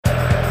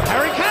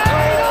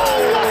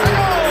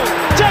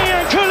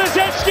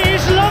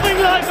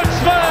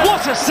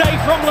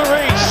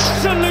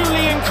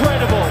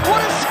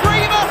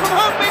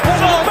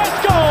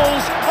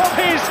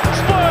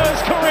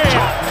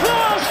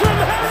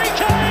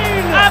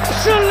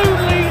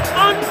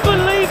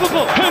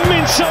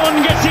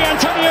Son gets the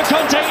Antonio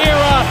Conte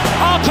era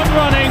up and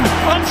running,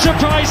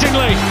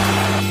 unsurprisingly.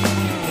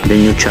 The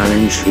new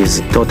challenge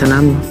is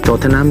Tottenham.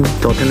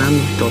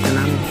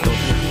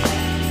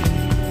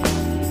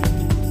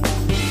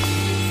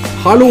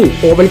 Hallo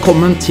og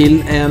velkommen til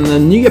en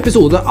ny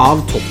episode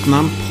av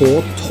Tottenham på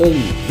 12.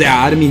 Det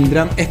er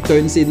mindre enn ett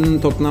døgn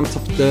siden Tottenham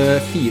tapte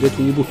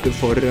 4-2 borte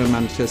for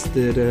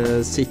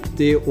Manchester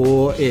City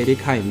og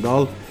Erik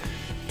Heimdal.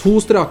 2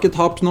 strake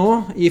tap nå.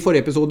 I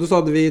forrige episode så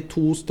hadde vi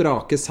 2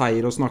 strake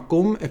seier å snakke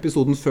om.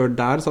 Episoden før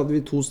der så hadde vi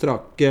 2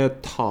 strake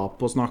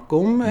tap å snakke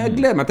om. Jeg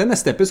gleder meg til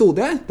neste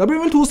episode. Da blir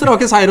det vel 2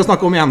 strake seier å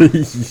snakke om igjen.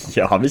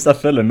 Ja, hvis jeg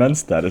følger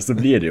mønsteret så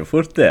blir det jo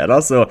fort det.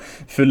 Så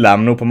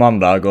Fulham nå på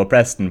mandag og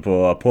Preston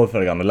på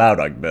påfølgende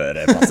lørdag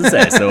bør passe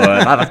seg. Så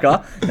nei, vet du hva?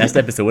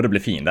 Neste episode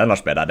blir fin, den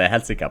Lars Peder. Det er jeg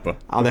helt sikker på.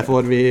 Ja, det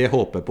får vi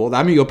håpe på. Det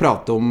er mye å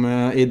prate om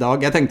i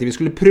dag. Jeg tenkte vi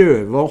skulle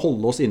prøve å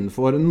holde oss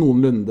innenfor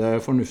noenlunde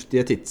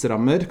fornuftige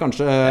tidsrammer.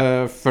 Kanskje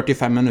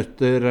 45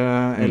 minutter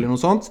eller noe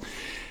sånt.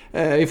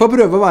 Vi får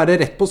prøve å være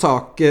rett på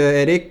sak,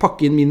 Erik.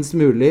 Pakke inn minst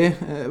mulig.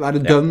 Være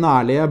dønn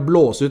ærlige.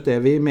 Blåse ut det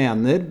vi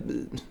mener.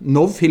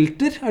 No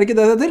filter, er det ikke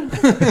det det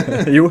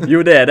heter?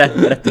 jo, det er det,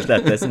 rett og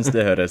slett. Jeg synes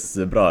det høres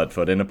bra ut,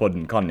 for denne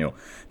podden kan jo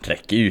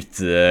trekke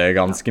ut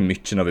ganske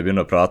mye når vi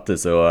begynner å prate,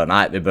 så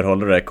nei, vi bør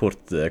holde det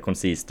kort,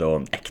 konsist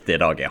og ekte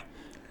i dag, ja.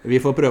 Vi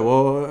får prøve å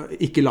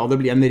ikke la det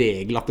bli en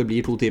regel at det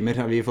blir 2 timer.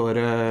 Vi får,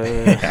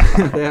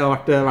 det har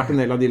vært en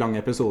del av de lange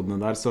episodene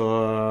der, så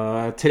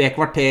 3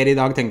 kvarter i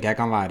dag tenker jeg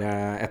kan være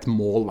et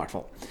mål i hvert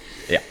fall.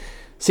 Ja.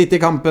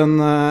 City-kampen,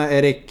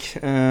 Erik,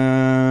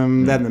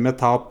 denne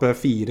med tap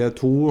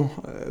 4-2,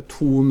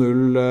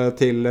 2-0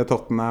 til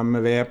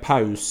Tottenham ved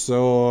pause,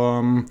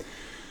 og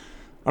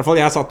i hvert fall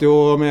jeg satt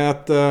jo med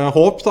et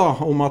håp da,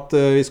 om at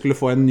vi skulle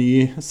få en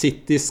ny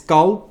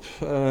City-skalp,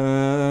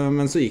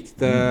 men så gikk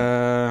det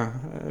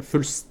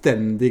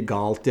fullstendig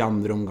galt i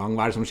andre omgang.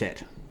 Hva er det som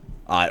skjer?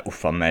 Nei,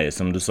 uffa meg,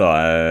 som du sa,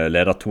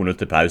 leder 2-0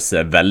 til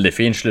pause. Veldig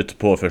fin slutt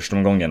på første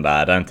omgangen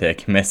der. Den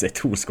tek med seg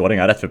 2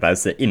 skåringer rett før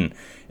pause inn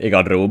i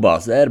garderoba.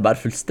 Så er det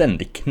bare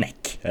fullstendig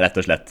knekk, rett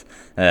og slett.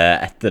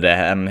 Etter det,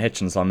 en har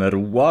ikke en sånn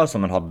roa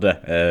som en hadde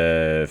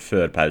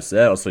før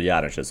pause, og så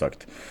gjør en ikke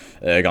sagt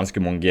ganske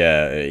mange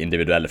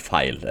individuelle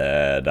feil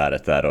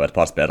deretter, og et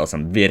par spillere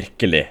som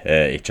virkelig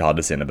ikke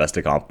hadde sine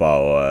beste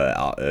kamper,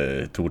 og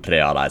 2-3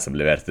 av de som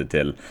leverte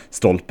til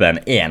stolpen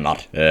ener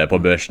på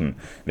børsen,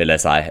 vil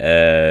jeg si.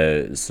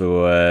 Så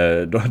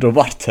da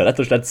ble det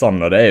rett og slett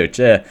sånn, og det er jo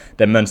ikke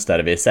det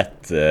mønsteret vi har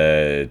sett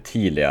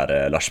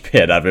tidligere, Lars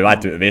Peder. Vi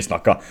vet jo, vi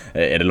snakker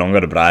i det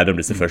lange og brede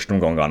om disse første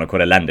omgangene, og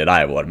hvor elendig de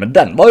har vært, men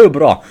den var jo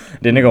bra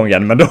denne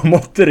gangen, men da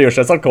måtte det jo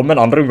selvsagt komme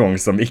en andre omgang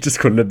som ikke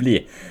skulle bli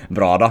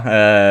bra da.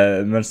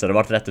 Mønsteret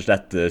ble rett og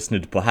slett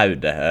snudd på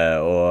hodet,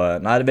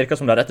 og nei, det virker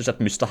som det rett og slett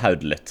mistet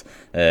hodet litt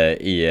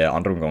i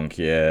andre omgang,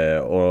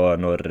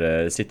 og når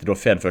City da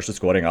får den første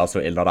skåringen,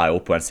 så ildner de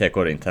opp, og en ser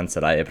hvor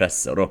intense de er i press,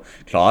 og da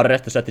klarer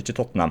rett og slett ikke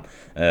Tottenham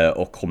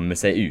å komme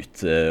seg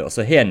ut, og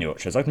så har han jo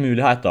selvsagt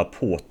muligheter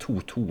på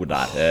 2-2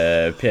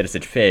 der.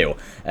 Perisic får jo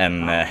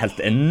en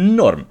helt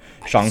enorm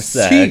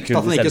sjanse. Sykt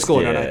at han ikke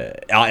skårer der.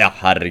 Ja,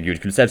 herregud,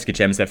 Kulusevski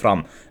kommer seg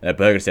fram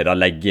på høyre side,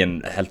 legger inn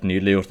helt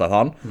nydelig gjort av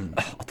han,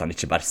 at han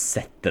ikke bare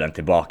setter den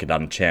tilbake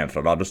der den kommer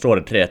fra. Da står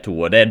det 3-2,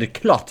 og det er det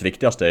klart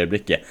viktigste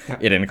øyeblikket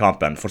i denne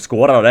kampen. For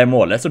skårer av det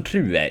målet, så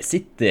tror jeg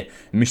City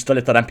mister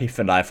litt av den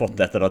piffen de har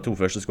fått etter de 2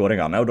 første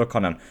skåringene, og da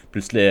kan en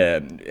plutselig,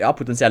 ja,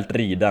 potensielt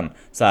ri den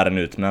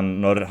seieren ut, men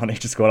når han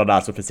ikke skårer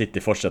der, så får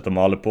City fortsette å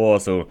male på,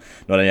 og så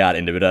når den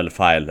gjør individuelle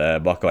feil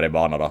bakover i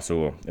banen, da,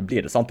 så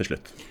blir det sant til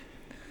slutt.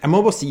 Jeg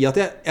må bare si at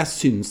jeg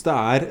synes det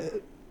er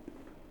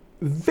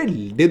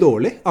veldig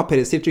dårlig av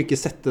Perisic ikke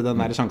sette den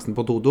der sjansen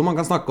på 2-2. Man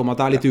kan snakke om at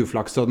det er litt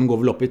uflaks, og den går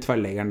vel opp i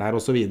tverrleggeren der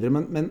og så videre,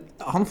 men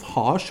han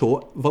har så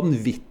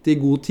vanvittig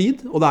god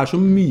tid, og det er så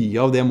mye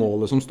av det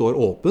målet som står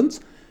åpent,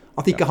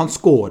 at ikke han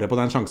scorer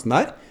på den sjansen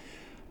der.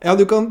 Ja,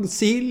 du kan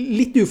si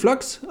litt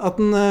uflaks, at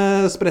den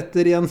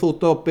spretter i en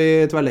fot opp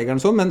i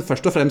tverrleggeren sånn, men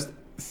først og fremst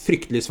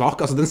fryktelig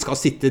svak. Altså, den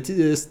skal sitte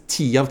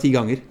 10 av 10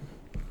 ganger.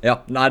 Ja,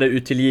 nei, det er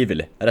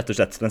utilgivelig, rett og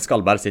slett. Den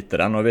skal bare sitte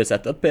den, og vi har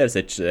sett at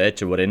Perisic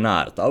ikke vært i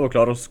nært av å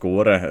klare å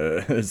skåre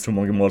så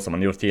mange mål som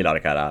han har gjort tidligere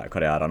i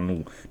karrieren nå,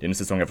 denne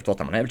sesongen for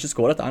Tottenham. Han har ikke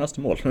skåret et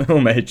eneste mål,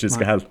 om jeg ikke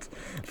husker helt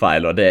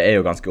feil, og det er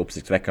jo ganske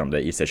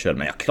oppsiktsvekkende i seg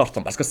selv, men ja,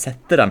 klart han bare skal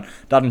sette den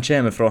der den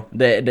kommer fra.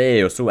 Det er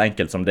jo så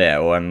enkelt som det,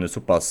 og en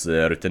såpass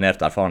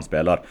rutinert, erfaren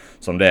spiller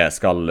som det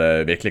skal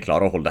virkelig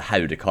klare å holde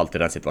hodet kaldt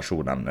i den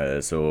situasjonen,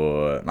 så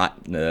nei,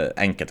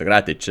 enkelt og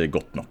greit ikke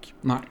godt nok.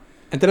 Nei.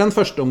 Etter den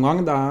første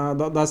omgang,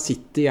 da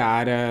City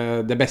er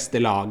det beste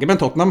laget, men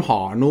Tottenham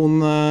har noen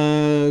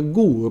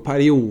gode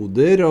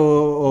perioder,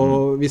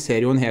 og vi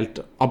ser jo en helt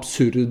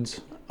absurd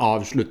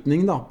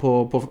avslutning da,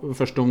 på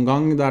første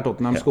omgang, der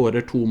Tottenham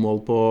skårer 2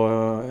 mål på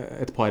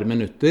et par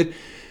minutter.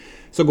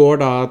 Så går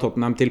da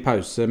Tottenham til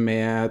pause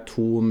med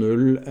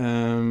 2-0.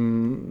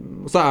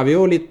 Så er vi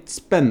jo litt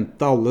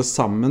spente alle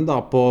sammen da,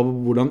 på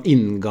hvordan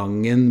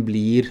inngangen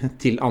blir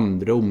til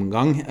andre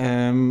omgang.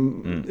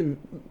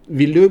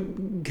 Vil du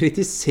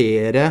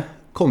kritisere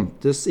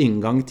Contes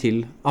inngang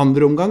til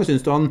andre omgang?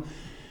 Synes du han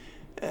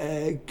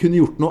kunne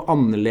gjort noe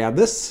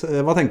annerledes?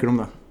 Hva tenker du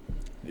om det?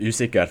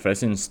 Usikker, for jeg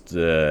synes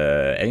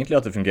egentlig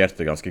at det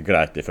fungerte ganske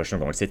greit i første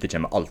omgang. City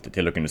kommer alltid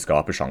til å kunne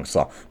skape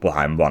sjanser på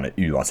hjemmebane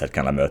uansett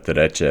hvem de møter.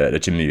 Det er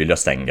ikke mulig å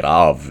stenge det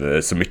av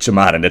så mye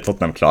mer enn det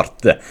Tottenham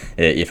klarte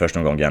i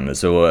første omgang.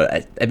 Så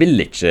jeg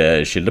vil ikke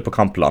skylde på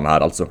kampplanen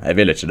her, altså. Jeg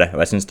vil ikke det,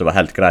 og jeg synes det var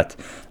helt greit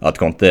at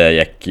Conte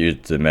gikk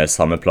ut med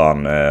samme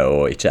plan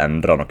og ikke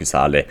endret noe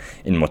særlig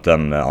inn mot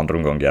den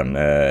andre omgangen.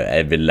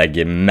 Jeg vil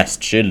legge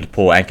mest skyld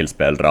på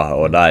enkeltspillere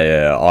og de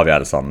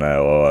avgjørelsene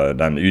og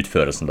den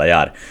utførelsen de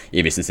gjør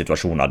i visse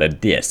situasjoner. Det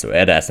det som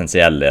det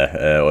essensielle,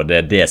 og det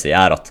det som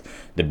gjør at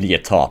det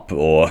blir tap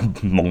og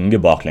mange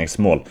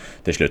baklengsmål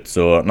til slutt.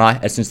 Så nei,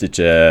 jeg synes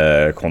ikke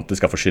Conte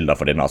skal få skylda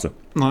for denne, altså.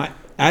 Nei,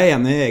 jeg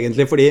enig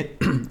egentlig, fordi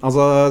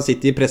altså,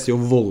 City presser jo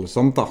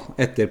voldsomt da,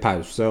 etter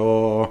pause,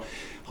 og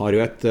har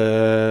jo et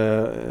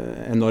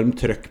enormt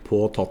trøkk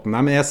på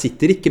Tottenham. Men jeg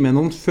sitter ikke med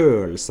noen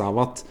følelse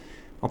av at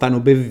det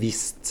noe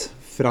bevisst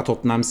fra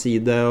Tottenhams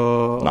side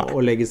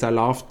å legge seg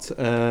lavt.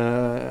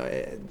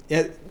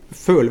 Jeg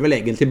føler vel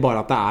egentlig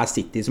bare at det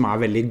City som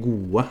veldig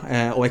gode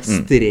og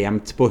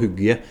ekstremt på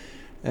hugget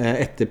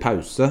etter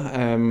pause.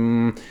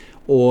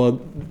 Og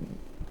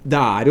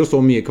det jo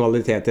så mye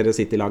kvalitet i det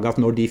City-laget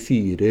at når de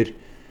fyrer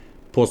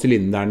på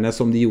sylinderne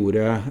som de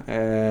gjorde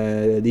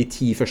de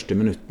 10 første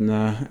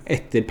minuttene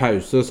etter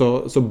pause,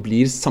 så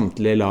blir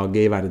samtlige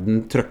laget i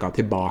verden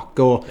trøkket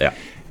tilbake, og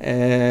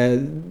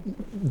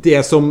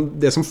det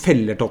som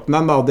feller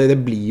Tottenham da,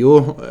 det blir jo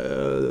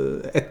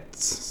et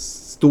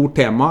stort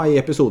tema i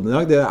episoden i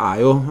dag. Det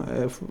jo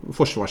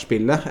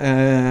forsvarsspillet,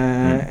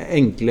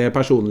 enkle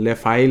personlige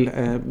feil,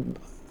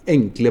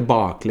 enkle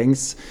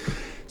baklengs,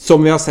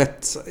 som vi har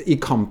sett i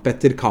kamp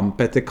etter kamp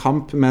etter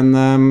kamp, men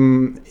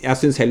jeg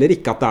synes heller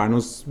ikke at det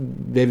noe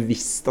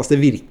bevisst, altså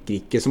det virker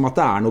ikke som at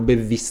det noe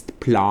bevisst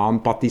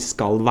plan på at de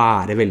skal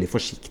være veldig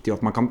forsiktige,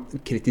 og at man kan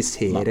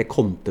kritisere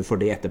Conte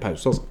for det etter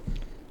pause, altså.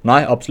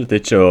 Nei, absolutt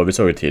ikke, og vi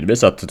så jo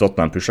tidligvis at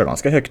Tottenham pushet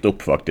ganske høyt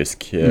opp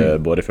faktisk,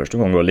 både i første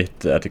gang og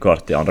litt etter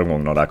hvert i andre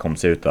gang når de kom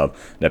seg ut av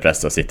det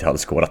presset og City hadde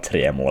skåret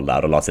 3 mål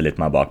der og la seg litt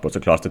mer bakpå, så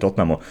klarte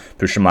Tottenham å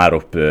pushe mer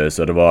opp,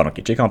 så det var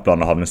nok ikke i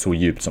kampplanen å havne så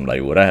djupt som de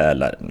gjorde,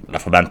 eller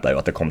de forventet jo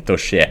at det kom til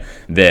å skje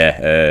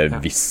ved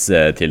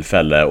visse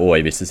tilfeller og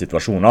i visse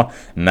situasjoner,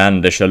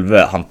 men det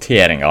selve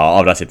håndteringen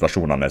av de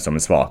situasjonene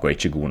som svak og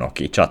ikke god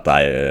nok, ikke at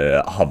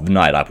de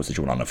havner i de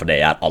posisjonene, for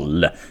det gjør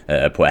alle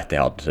på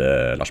Etihad,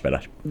 Lars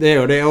Peder. Det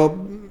gjør det,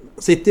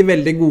 og City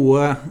veldig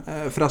gode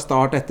fra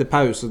start etter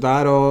pause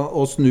der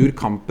og snur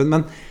kampen,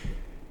 men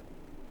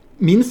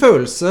min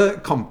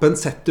følelse kampen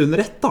sett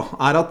under ett da,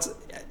 at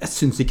jeg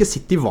synes ikke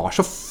City var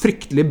så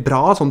fryktelig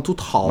bra sånn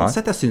totalt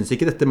sett. Jeg synes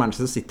ikke dette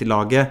Manchester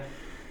City-laget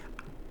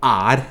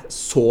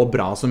så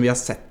bra som vi har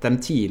sett dem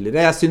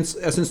tidligere. Jeg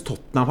synes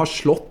Tottenham har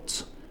slått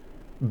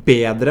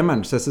bedre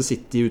Manchester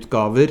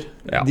City-utgaver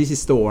de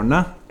siste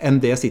årene enn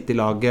det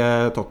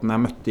City-laget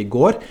Tottenham møtte i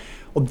går.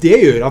 Og det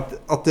gjør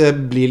at det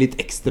blir litt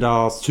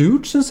ekstra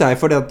surt, synes jeg,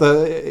 fordi at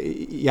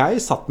jeg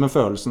satt med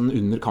følelsen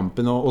under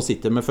kampen og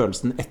sitter med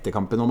følelsen etter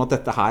kampen om at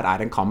dette her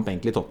en kamp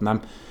egentlig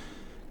Tottenham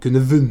kunne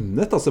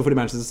vunnet, altså fordi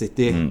Manchester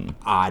City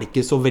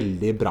ikke så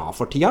veldig bra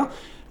for tida.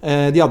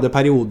 De hadde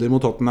perioder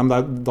mot Tottenham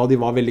da de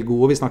var veldig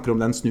gode, vi snakker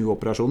om den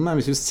snuoperasjonen, men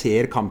hvis vi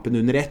ser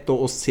kampen under ett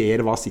og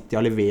ser hva City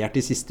har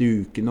levert de siste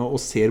ukene og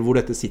ser hvor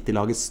dette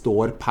City-laget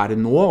står per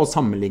nå og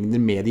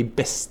sammenligner med de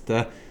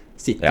beste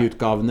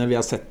City-utgavene vi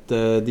har sett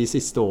de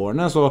siste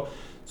årene, så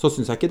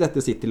synes jeg ikke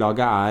dette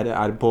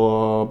City-laget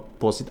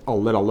på sitt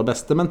aller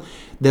beste, men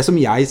det som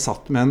jeg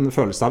satt med en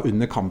følelse av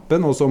under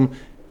kampen, og som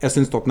jeg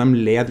synes Tottenham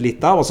led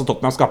litt av, altså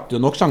Tottenham skapte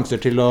jo nok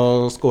sjanser til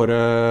å skåre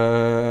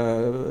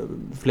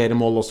flere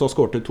mål også,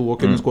 skårte 2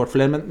 og kunne skåret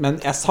flere, men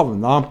jeg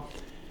savnet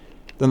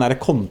den der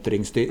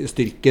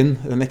kontringsstyrken,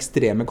 den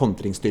ekstreme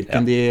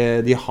kontringsstyrken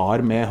de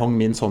har med Hong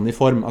Min Son i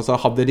form.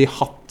 Altså hadde de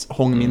hatt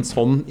Hong Min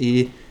Son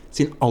i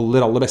sin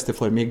aller beste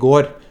form i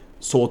går,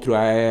 så tror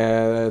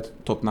jeg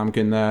Tottenham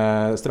kunne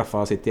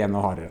straffa City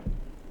enda hardere.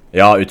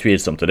 Ja,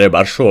 utvilsomt. Det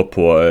bare å se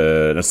på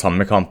den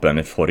samme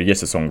kampen i forrige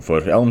sesong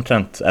for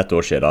omtrent 1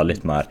 år siden,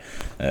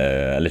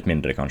 litt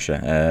mindre kanskje.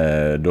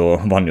 Da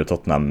vann jo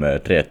Tottenham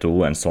 3-2,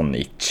 en sånn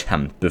i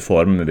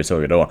kjempeform. Vi så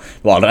jo da,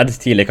 var allerede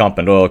tidlig i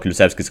kampen da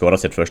Kulusevski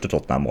skåret sitt første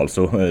Tottenham-mål,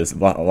 så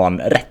var han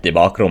rett i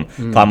bakrom.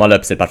 Timet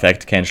løp sitt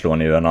perfekt, Kane slo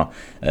han i hjørnet,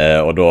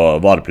 og da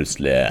var det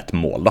plutselig et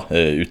mål da,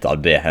 ut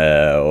av det.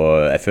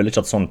 Og jeg føler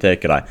ikke at sånn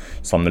teker de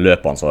samme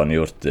løpene som han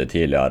gjort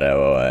tidligere,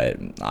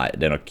 og nei,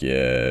 det nok...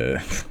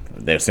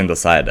 Det jo synd å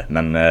si det,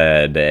 men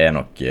det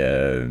nok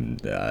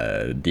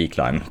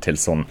decline til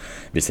sånn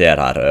vi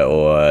ser her,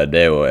 og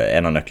det jo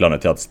en av nøklene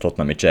til at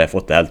Tottenham ikke har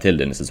fått det helt til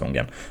denne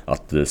sesongen,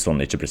 at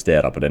sånn ikke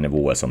presterer på det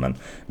nivået som en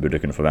burde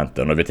kunne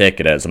forvente. Og når vi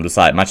teker det, som du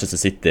sier, Manchester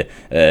City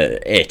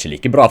ikke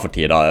like bra for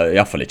tida, i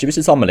hvert fall ikke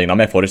hvis vi sammenligner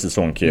med forrige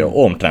sesong, og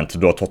omtrent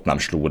da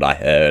Tottenham slo de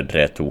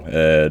 3-2.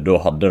 Da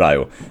hadde de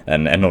jo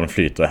en enorm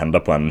flyt og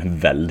hendet på en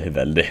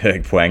veldig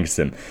høy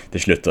poengsum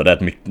til slutt, og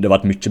det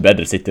var et mye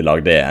bedre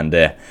City-lag det enn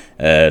det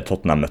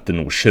Tottenham møtte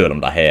nå, selv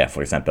om de har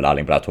for eksempel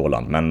Erling Braut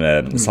Haaland. Men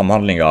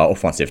samhandlingen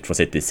offensivt for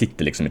City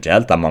sitter liksom ikke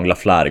helt. De mangler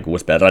flere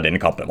gode spillere.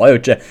 Denne kampen var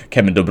jo ikke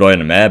Kevin De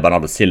Bruyne med,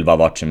 Bernardo Silva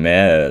var ikke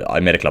med,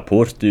 Aymeric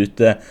Laporte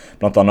ute,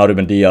 blant annet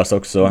Ruben Dias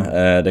også.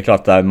 Det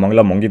klart de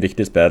mangler mange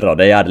viktige spillere, og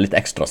det gjør det litt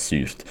ekstra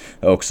surt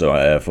også,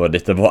 for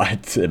dette var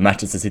et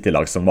Manchester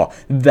City-lag som var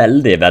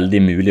veldig,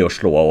 veldig mulig å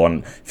slå, og han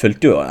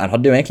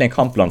hadde jo egentlig en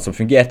kampplan som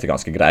fungerte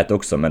ganske greit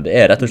også, men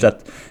det rett og slett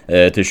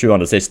til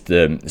sjuende og sist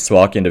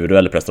svake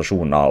individuelle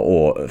prestasjoner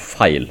og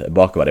feil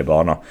bakover i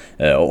banen,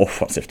 og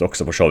offensivt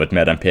også for så vidt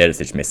med den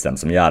Perisic-missen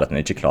som gjør at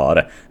han ikke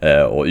klarer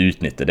å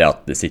utnytte det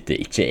at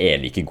City ikke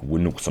like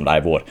gode nå som de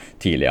var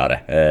tidligere.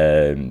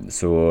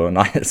 Så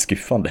nei,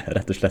 skuffende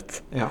rett og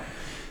slett. Ja.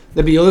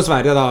 Det blir jo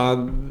dessverre da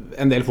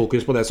en del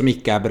fokus på det som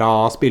ikke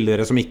bra,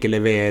 spillere som ikke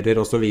leverer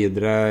og så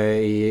videre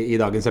i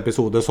dagens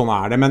episode. Sånn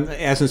det, men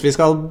jeg synes vi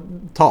skal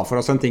ta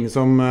for oss en ting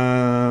som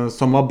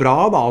var bra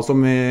da, og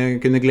som vi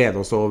kunne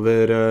glede oss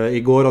over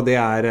i går, og det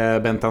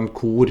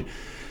Bentancur.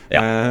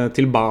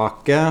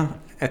 Tilbake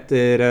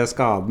etter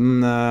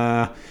skaden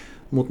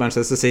mot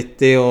Manchester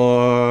City,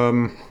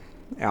 og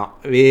ja,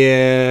 vi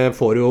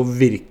får jo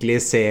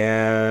virkelig se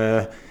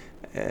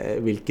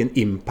hvilken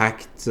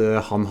impact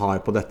han har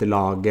på dette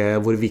laget,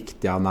 hvor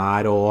viktig han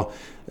og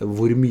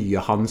hvor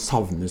mye han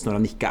savnes når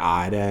han ikke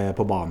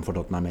på banen for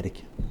Tottenham,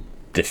 Erik.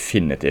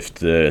 Definitivt.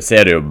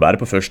 Ser det jo bare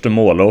på første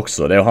målet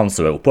også. Det jo han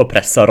som oppe og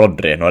presser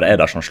Rodri når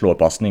Ederson slår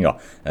passninger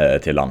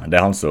til han. Det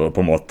han som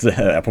på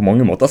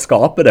mange måter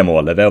skaper det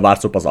målet ved å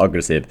være såpass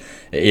aggressiv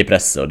i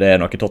presset, og det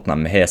noe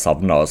Tottenham har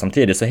savnet. Og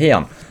samtidig så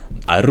har han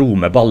en ro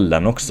med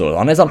ballen også.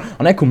 Han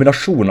han en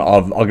kombinasjon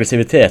av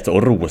aggressivitet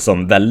og ro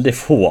som veldig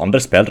få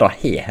andre spillere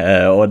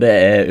har, og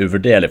det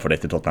uvurderlig for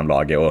dette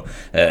Tottenham-laget. Og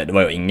det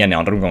var jo ingen i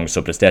andre omgang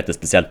som presterte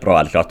spesielt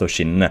bra eller klarte å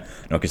skinne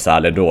noe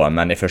særlig da,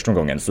 men i første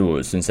omgangen så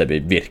synes jeg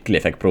vi virkelig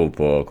fikk prøve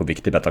på hvor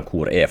viktig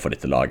Bentancur for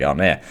dette laget. Han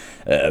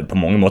på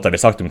mange måter, vi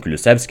har sagt om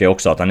Kulusevski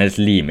også, at han et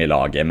lim i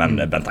laget, men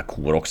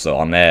Bentancur også.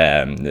 Han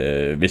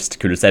hvis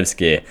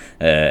Kulusevski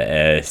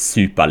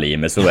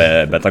superlimet, så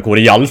Bentancur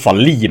i alle fall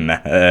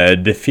limet,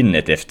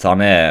 definitivt.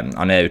 Han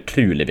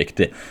utrolig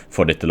viktig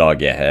for dette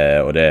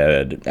laget, og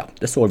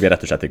det så vi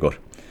rett og slett i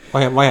går.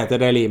 Hva heter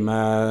det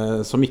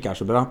limet som ikke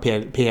så bra?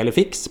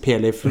 Pelifix?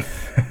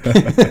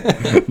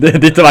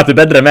 Dette vet du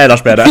bedre med,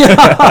 Lars Peder.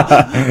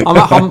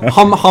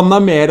 Han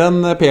mer enn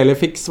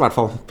Pelifix, I hvert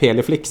fall.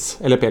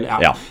 Peliflix, eller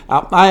ja.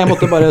 Nei, jeg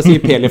måtte bare si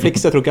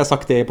Pelifix. Jeg tror ikke jeg har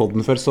sagt det i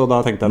podden før, så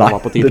da tenkte jeg det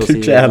var på tide å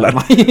si det.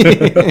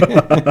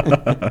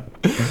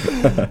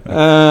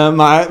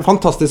 Nei,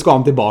 fantastisk å ha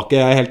han tilbake.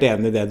 Jeg helt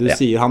enig i det du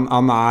sier.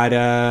 Han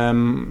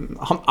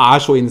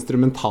så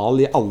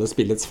instrumental i alle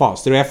spillets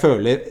faser, og jeg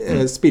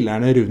føler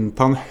spillerne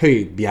rundt han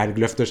Høibjerg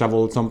løfter seg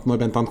voldsomt når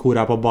Bentancur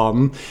på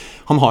banen.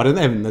 Han har en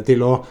evne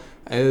til å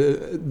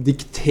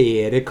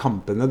diktere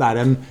kampene.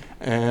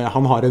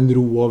 Han har en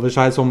ro over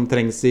seg som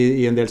trengs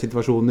i en del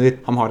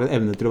situasjoner. Han har en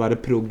evne til å være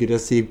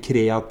progressiv,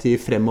 kreativ,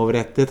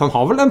 fremoverrettet. Han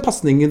har vel den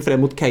passningen frem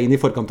mot Kane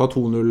i forkant av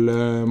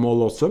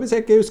 2-0-mål også, hvis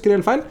jeg ikke husker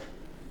helt feil.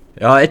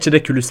 Ja, ikke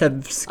det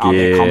Kulusevski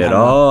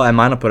da? Jeg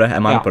mener på det.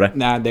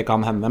 Nei, det kan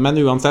hende. Men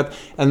uansett,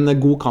 en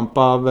god kamp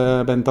av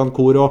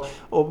Bentancur,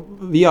 og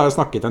vi har jo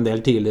snakket en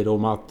del tidligere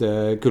om at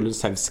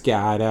Kulusevski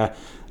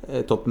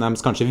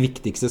Tottenhams kanskje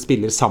viktigste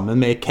spiller sammen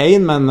med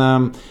Kane,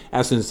 men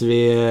jeg synes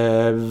vi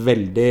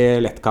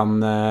veldig lett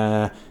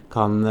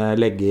kan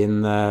legge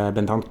inn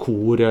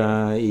Bentancur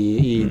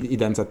i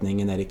den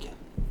setningen, Erik.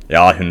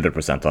 Ja,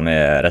 100%. Han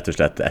rett og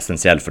slett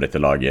essensiell for dette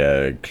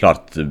laget.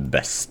 Klart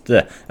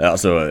beste.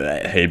 Altså,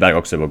 Høibjerg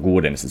også var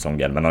god denne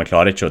sesongen, men han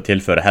klarer ikke å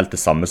tilføre helt det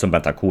samme som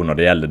Bentancur når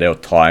det gjelder det å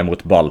ta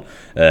imot ball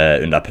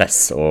under press,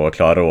 og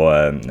klare å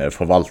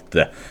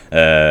forvalte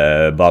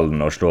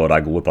ballen og slå de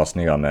gode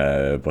passningene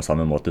på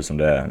samme måte som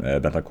det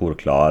Bentancur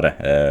klarer.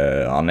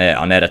 Han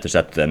rett og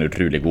slett en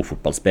utrolig god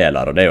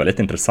fotballspiller, og det jo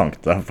litt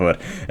interessant, da, for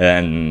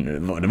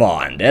det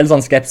var en del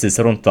sånn skepsis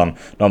rundt han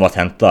da han var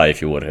hentet i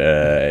fjor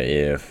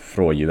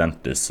fra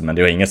Juventus, men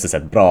det jo ingen som har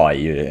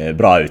sett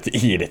bra ut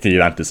i dette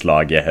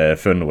Juventus-laget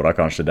før nå da,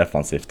 kanskje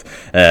defensivt.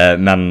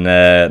 Men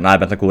nei,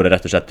 Bentancur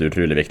rett og slett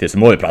utrolig viktig. Så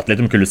må vi prate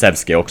litt om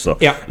Kulusevski også,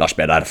 Lars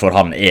Peder, for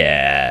han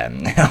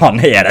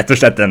rett og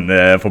slett en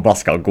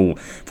forbasket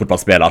god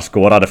fotballspiller.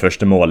 Skåret det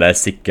første målet,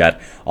 sikker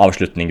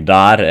avslutning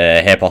der,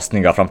 har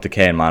passninger frem til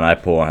Kane, mener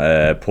jeg,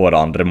 på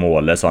det andre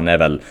målet, så han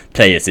vel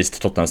tredje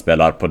sist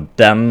Tottenham-spiller på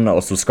den,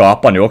 og så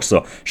skaper han jo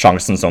også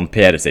sjansen som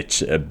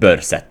Perisic bør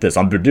sette,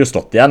 så han burde jo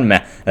stått igjen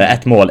med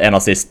ett mål, en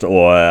assist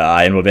og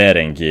en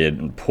involvering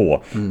på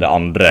det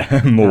andre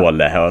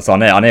målet. Så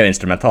han jo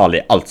instrumental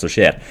i alt som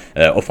skjer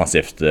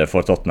offensivt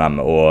for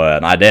Tottenham.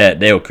 Og nei,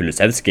 det jo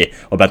Kulusevski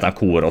og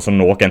Bentancur, og så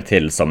noen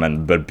til som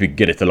en bør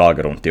bygge dette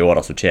laget rundt i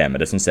årene som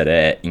kommer. Det synes jeg det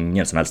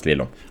ingen som helst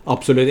tvil om.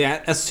 Absolutt.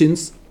 Jeg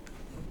synes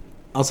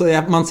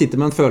man sitter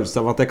med en følelse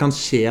av at det kan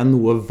skje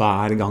noe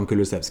hver gang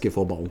Kulusevski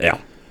får ballen. Ja.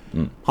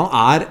 Han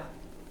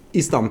i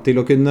stand til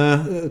å kunne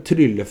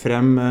trylle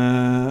frem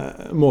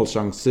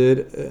målsjanser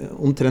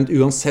omtrent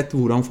uansett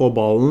hvor han får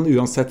ballen,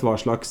 uansett hva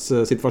slags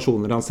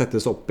situasjoner han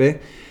settes opp i.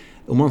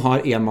 om man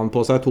har en mann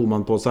på seg, to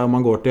mann på seg, om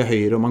man går til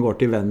høyre, om man går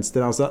til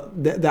venstre. Altså,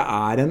 det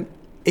er en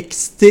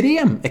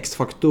ekstrem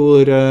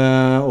X-faktor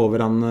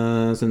over han,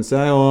 synes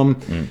jeg. Og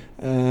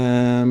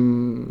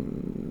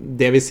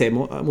det vi ser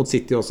mot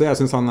City også, jeg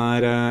synes han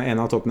er en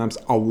av Tottenhams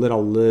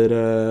aller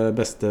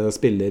beste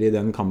spillere i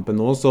den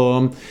kampen nå, så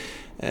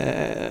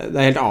det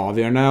er helt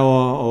avgjørende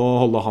å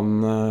holde han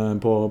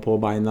på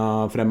beina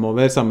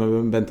fremover. Samme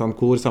med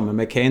Bentancur, samme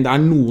med Kane. Det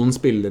er noen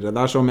spillere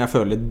der som jeg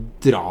føler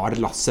drar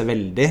lasset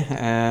veldig,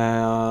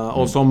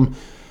 og som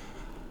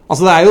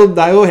altså det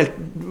er jo helt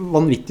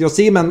vanvittig å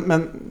si,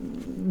 men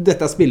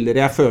dette er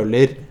spillere jeg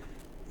føler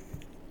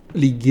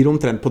ligger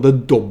omtrent på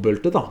det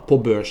dobbelte da, på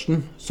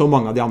børsen, så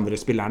mange av de andre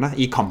spillerne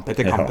i kamp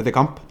etter kamp etter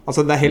kamp.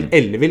 Altså det er helt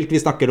ellevilt.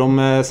 Vi snakker om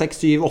 6,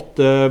 7,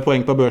 8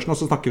 poeng på børsen, og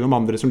så snakker vi om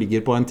andre som ligger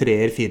på en 3,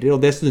 4,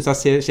 og det synes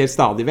jeg skjer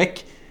stadig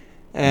vekk.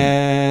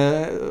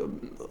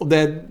 Og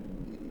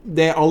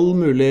det er all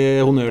mulig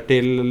honnør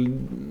til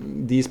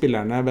de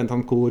spillerne,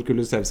 Bentancur,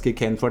 Kulusevski,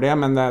 Kane for det,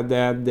 men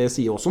det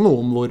sier også noe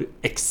om hvor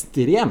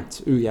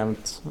ekstremt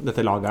ujevnt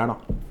dette laget er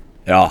da.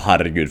 Ja,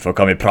 herregud, for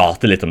kan vi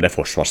prate litt om det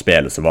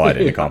forsvarsspillet som var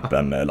i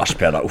kampen, Lars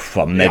Peder?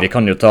 Men vi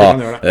kan jo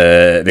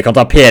vi kan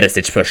ta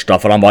Perisic først da,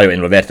 for han var jo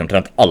involvert i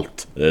omtrent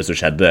alt som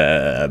skjedde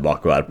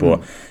bakover. På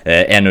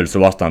 1-0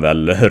 så var han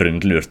vel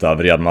rundlurt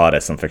av Riyad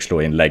Mahrez som fikk slå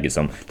innlegget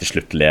som til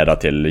slutt ledet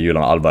til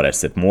Julian Alvarez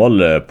sitt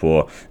mål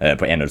på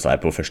 1-0 så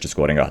her på første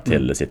skåringen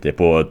til City.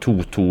 På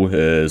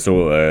 2-2 så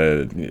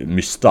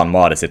mistet han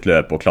Mahrez sitt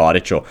løp og klarer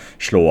ikke å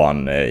slå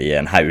han i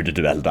en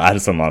haudeduell der,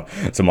 så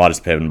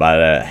Mahrez prøvde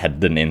bare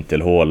heade den inn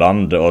til Haaland.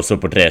 Og så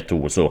på 3-2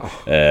 så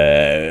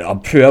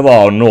han prøver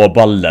å nå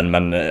ballen,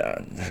 men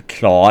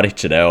klarer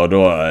ikke det, og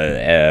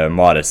da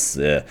Mahrez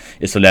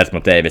isolert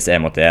mot Davies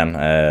 1-1,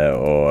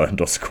 og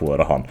da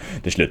skårer han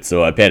til slutt.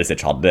 Så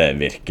Perisic hadde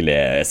virkelig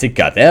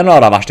sikkert en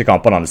av de verste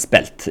kampene han hadde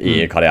spilt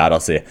i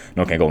karrieren sin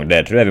noen gang.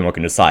 Det tror jeg vi må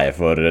kunne si,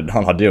 for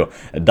han hadde jo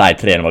de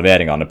 3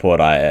 involveringene på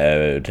de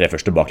 3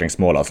 første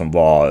baklengsmålene som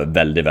var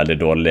veldig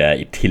dårlige,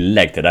 i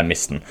tillegg til den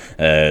misten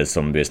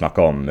som vi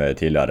snakket om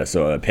tidligere.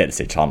 Så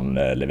Perisic han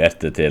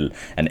leverte til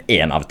en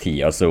 1 av 10,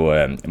 og så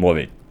må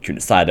vi kunne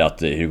si det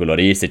at Hugo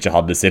Lloris ikke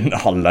hadde sin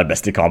aller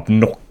beste kamp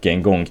nok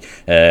en gang,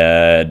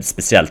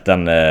 spesielt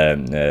den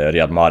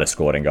Riyad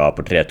Mahrez-skåringen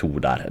på 3-2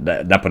 der,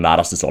 den på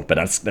næreste stolpe,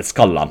 den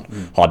skal han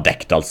ha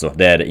dekt altså,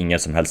 det er det ingen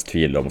som helst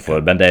tvil om,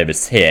 for Ben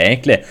Davies har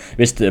egentlig,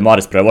 hvis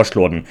Mahrez prøver å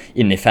slå den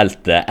inn i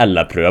feltet,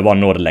 eller prøver å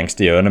nå det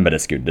lengste hjørnet med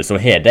det skuddet,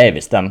 så har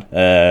Davies den,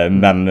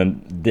 men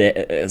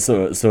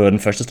så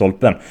den første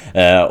stolpen,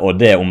 og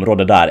det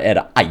området der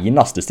er det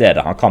eneste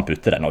stedet han kan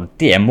putte den, og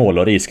det må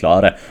Lloris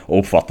klare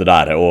å oppfatte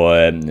der,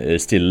 og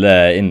stille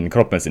inn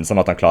kroppen sin sånn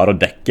at han klarer å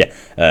dekke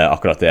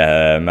akkurat det,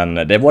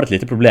 men det var et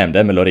lite problem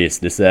det med Lloris,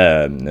 disse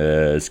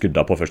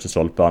skuddene på første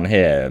stolpe, han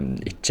har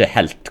ikke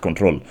helt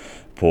kontroll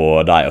på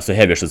deg, og så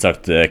har vi jo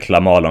sagt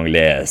Clément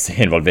Lenglet's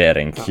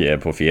involvering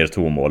på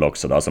 4-2-mål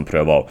også da, som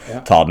prøver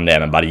å ta den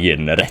ned, men bare gir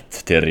den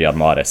rett til Riyad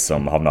Mahrez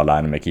som havner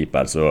alene med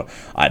keeper, så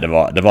nei,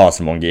 det var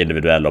så mange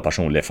individuelle og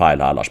personlige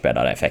feil her, Lars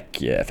Peder, jeg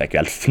fikk jo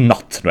helt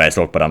fnatt når jeg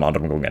så på den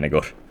andre omgangen i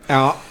går.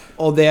 Ja,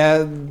 og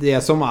det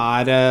som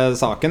er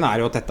saken er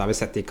jo at dette har vi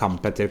sett i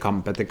kamp etter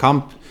kamp etter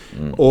kamp,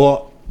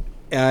 og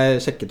jeg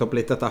sjekket opp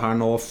litt dette her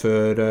nå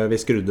før vi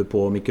skrudde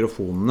på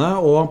mikrofonene,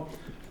 og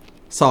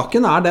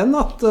saken er den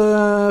at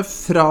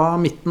fra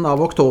midten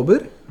av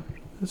oktober,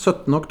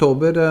 17.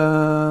 oktober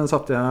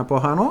satte jeg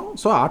på her nå,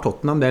 så er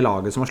Tottenham det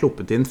laget som har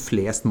sluppet inn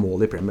flest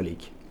mål i Premier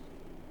League.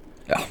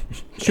 Ja.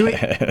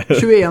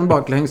 21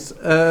 baklengs,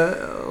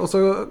 og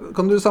så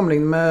kan du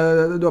sammenligne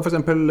med, du har for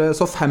eksempel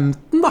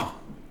Southampton da,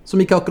 som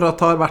ikke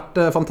akkurat har vært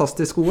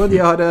fantastisk gode. De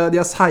har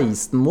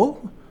 16 mål.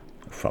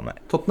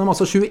 Tottenham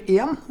altså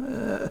 21.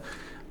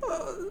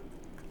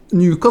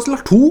 Newcastle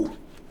har 2.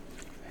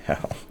 Ja.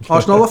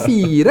 Arsenal har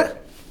 4.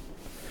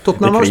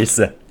 Tottenham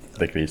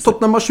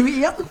har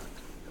 21.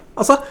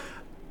 Altså,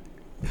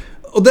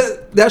 og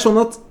det er sånn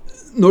at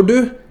når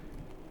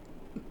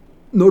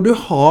du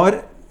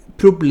har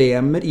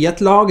problemer i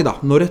et lag da,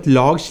 når et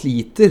lag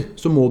sliter,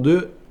 så må du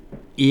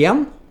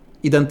 1,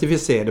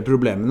 identifisere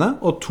problemene,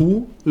 og 2,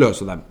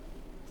 løse dem.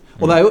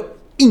 Og det er jo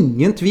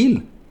ingen tvil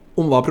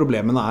om hva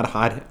problemene er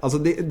her.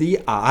 Altså de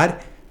er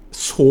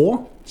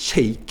så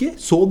shaky,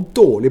 så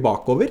dårlig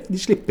bakover. De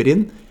slipper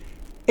inn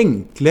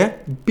enkle,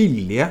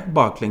 billige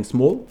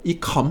baklengsmål i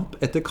kamp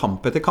etter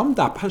kamp etter kamp.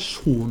 Det er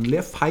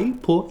personlige feil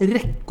på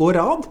rekke og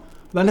rad.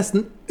 Det er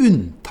nesten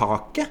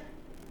unntaket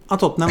at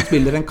Tottenham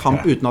spiller en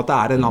kamp uten at det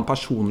er en eller annen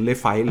personlig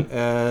feil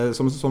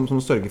som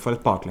sørger for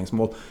et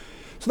baklengsmål.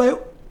 Så det er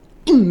jo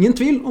ingen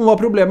tvil om hva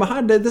problemet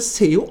her. Det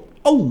ser jo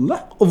alle.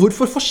 Og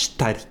hvorfor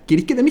forsterker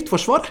ikke det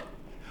midtforsvaret?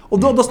 Og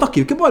da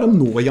snakker vi ikke bare om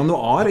nå i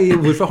januar,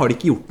 hvorfor har de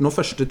ikke gjort noe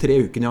første 3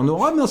 ukene i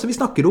januar, men altså vi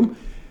snakker om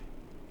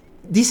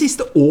de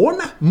siste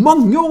årene,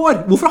 mange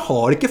år. Hvorfor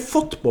har de ikke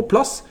fått på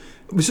plass,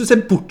 hvis du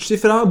ser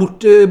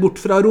bort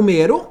fra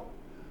Romero,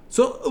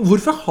 så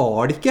hvorfor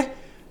har de ikke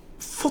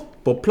fått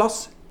på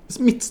plass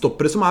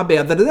midtstoppere som er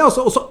bedre det,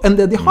 enn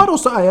det de har?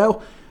 Og så er jeg jo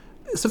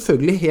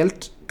selvfølgelig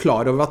helt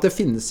klar over at det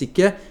finnes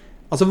ikke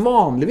Altså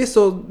vanligvis,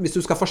 så hvis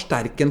du skal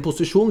forsterke en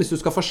posisjon, hvis du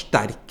skal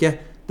forsterke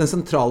den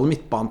sentrale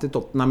midtbanen til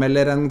Tottenham,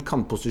 eller en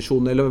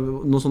kantposisjon, eller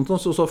noe sånt,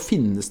 så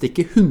finnes det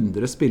ikke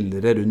 100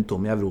 spillere rundt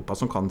om i Europa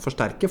som kan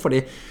forsterke,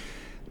 fordi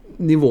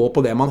nivået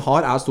på det man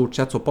har stort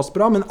sett såpass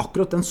bra, men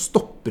akkurat den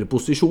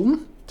stopperposisjonen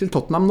til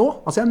Tottenham nå,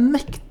 altså jeg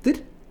nekter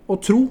å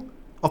tro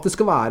at det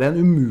skal være en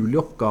umulig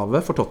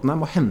oppgave for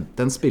Tottenham å hente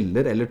en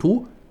spiller eller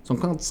to som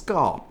kan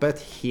skape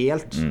et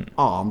helt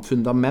annet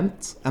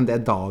fundament enn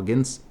det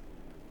dagens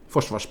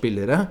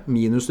forsvarsspillere,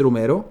 minus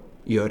Romero,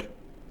 gjør.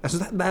 Jeg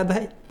synes det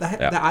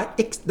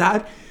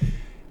er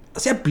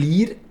altså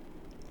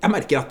jeg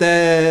merker at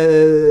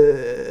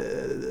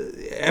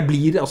jeg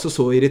blir altså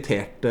så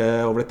irritert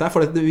over dette,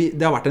 for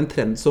det har vært en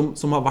trend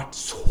som har vært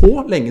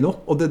så lenge nå,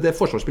 og det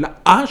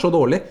forsvarsspillet så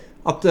dårlig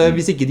at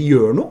hvis ikke de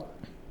gjør noe,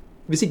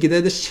 hvis ikke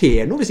det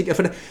skjer noe,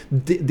 for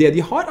det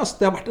de har, altså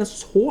det har vært en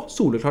så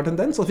soleklar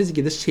tendens at hvis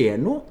ikke det skjer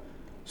noe,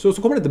 så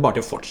kommer dette bare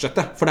til å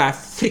fortsette, for det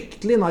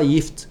fryktelig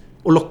naivt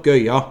å lukke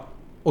øya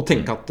og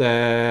tenke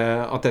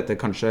at dette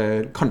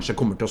kanskje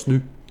kommer til å snu.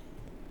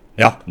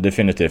 Ja,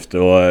 definitivt.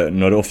 Og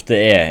når det ofte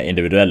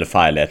individuelle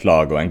feil i et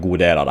lag, og en god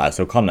del av det,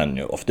 så kan en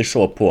jo ofte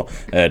se på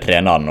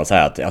treneren og si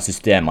at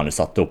systemene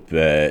satt opp,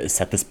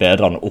 setter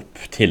spillerne opp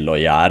til å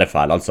gjøre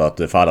feil, altså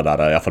at feilene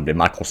der i hvert fall blir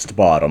mer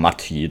kostbare og mer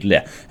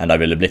tydelige enn det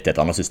ville blitt i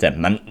et annet system.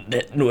 Men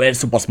nå det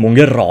såpass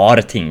mange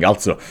rare ting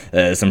altså,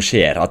 som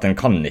skjer, at en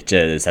kan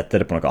ikke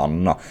sette det på noe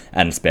annet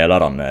enn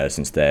spillerne,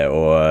 synes det.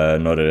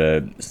 Og når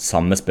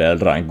samme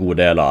spillere, en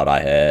god del av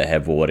dem,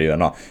 har vært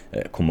gjennom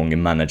hvor mange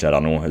managere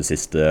nå de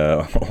siste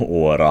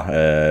åra,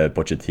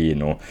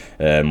 Pochettino,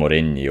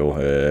 Mourinho,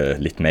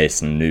 litt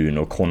Mason,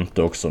 Nuno,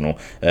 Conte også nå,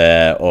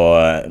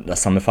 og de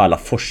samme feilene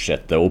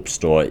fortsetter å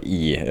oppstå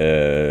i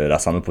de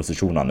samme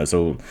posisjonene,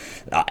 så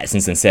ja, jeg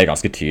synes en ser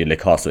ganske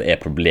tydelig hva som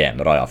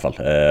problemet da i hvert fall,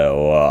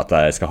 og at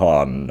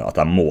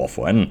de må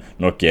få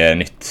noe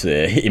nytt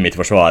i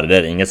mitt forsvar.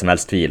 Det ingen som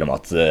helst tvil om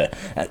at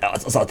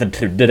jeg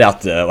trodde det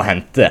at å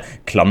hente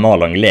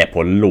Clamart Lenglet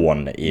på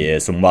lån i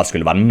sommer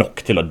skulle være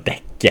nok til å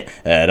dekke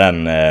den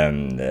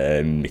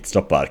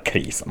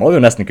midtstopperkrisen, må vi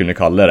jo nesten kunne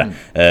kalle det.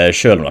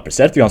 Selv om det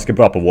presterte ganske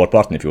bra på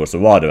vårparten i fjor, så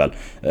var det vel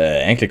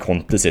egentlig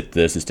Conte sitt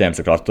system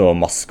som klarte å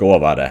maske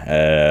over det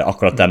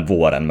akkurat den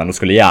våren, men å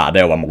skulle gjøre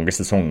det over mange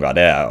sesonger,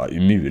 det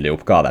umulig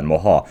oppgave. En må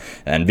ha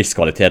en viss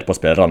kvalitet på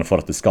spillerne for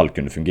at det skal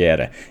kunne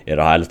fungere i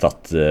det hele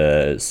tatt.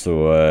 Så,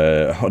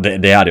 og det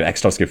det jo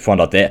ekstra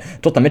skuffende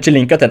at Tottenham ikke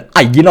linket til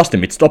en eneste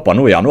midtstopper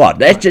nå i januar.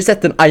 Det ikke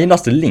sett en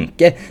eneste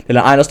link til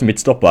en eneste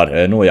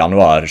midtstopper nå i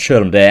januar,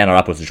 selv om det en av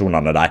de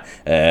posisjonene de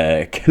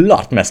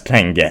klart mest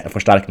trenger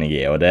forsterkning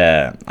i, og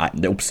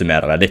det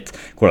oppsummerer litt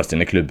hvordan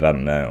denne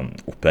klubben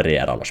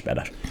opererer Lars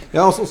Peder.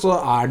 Ja, så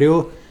det jo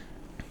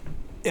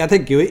jeg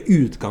tenker jo i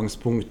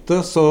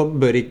utgangspunktet så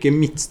bør ikke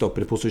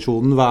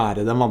midtstopperposisjonen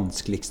være den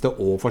vanskeligste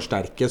å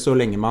forsterke så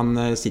lenge man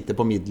sitter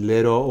på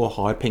midler og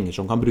har penger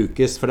som kan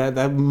brukes, for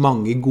det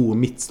mange gode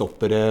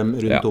midtstoppere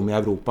rundt om i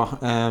Europa.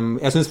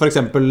 Jeg synes for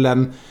eksempel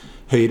den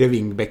høyre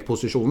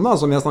wingback-posisjonen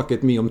som vi har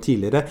snakket mye om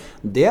tidligere,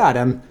 det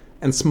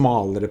en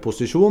smalere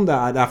posisjon,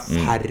 det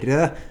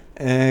færre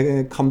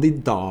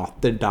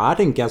kandidater der,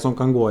 tenker jeg, som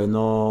kan gå inn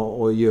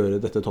og gjøre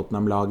dette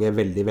Tottenham-laget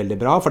veldig, veldig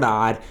bra, for det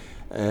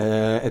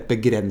et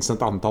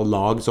begrenset antall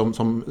lag som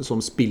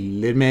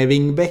spiller med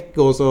wingback,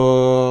 og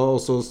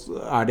så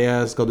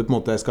skal du på en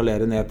måte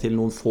eskalere ned til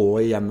noen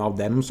få igjen av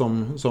dem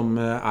som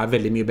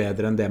veldig mye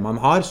bedre enn det man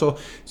har, så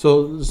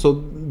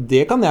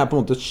det kan jeg på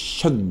en måte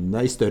skjønne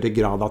i større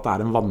grad at det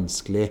en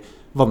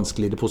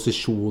vanskeligere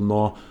posisjon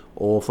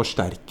å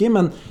forsterke,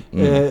 men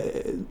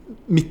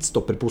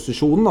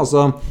midtstopperposisjonen,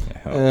 altså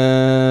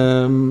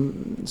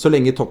så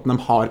lenge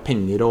Tottenham har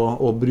penger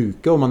å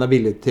bruke, og man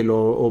villig til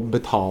å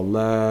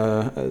betale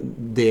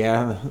det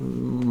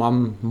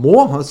man må,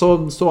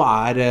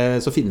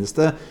 så finnes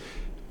det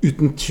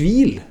uten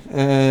tvil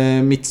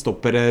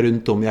midtstoppere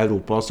rundt om i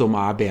Europa som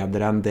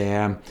bedre enn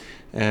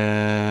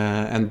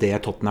det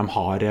Tottenham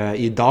har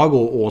i dag,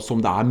 og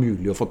som det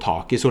mulig å få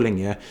tak i så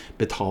lenge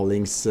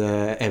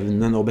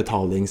betalingsevnen og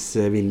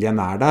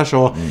betalingsviljen der,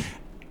 så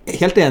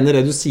helt enig i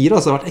det du sier,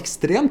 altså det har vært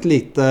ekstremt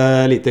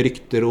lite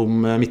rykter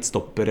om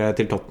midtstoppere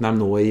til Tottenham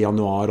nå i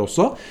januar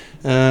også,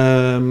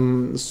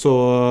 så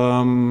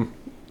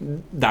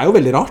det jo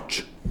veldig rart.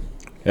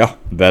 Ja,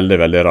 veldig,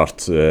 veldig rart.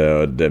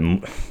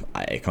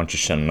 Jeg kan ikke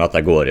skjønne at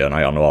de går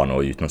gjennom januar nå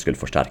uten å skulle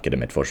forsterke det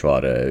mitt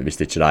forsvar. Hvis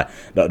ikke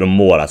da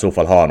må de i så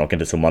fall ha noen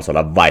til sommeren som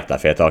de vet de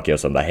får tak i,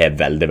 og som de har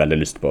veldig, veldig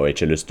lyst på, og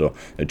ikke lyst til å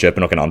kjøpe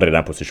noen andre i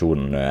den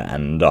posisjonen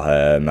enda.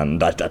 Men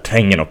de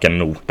trenger noen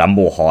nå. De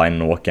må ha inn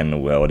noen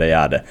nå, og det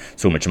gjør det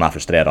så mye mer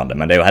frustrerende.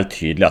 Men det jo helt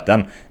tydelig at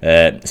den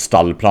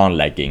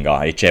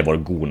stallplanleggingen ikke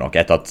vært god nok,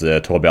 etter at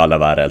Toby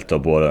Alderweireld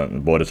og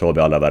både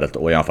Toby Alderweireld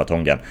og Jan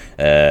Vertonghen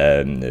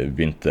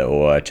begynte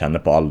å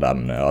kjenne på på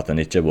alderen, at han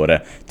ikke har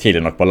vært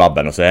tidlig nok på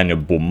labben, og så har han jo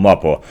bommet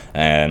på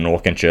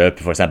noen kjøp.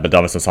 For eksempel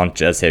Davinson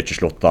Sanchez har ikke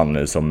slått han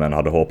som han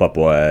hadde håpet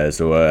på,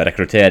 så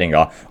rekrutteringen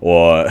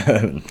og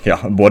ja,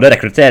 både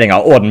rekrutteringen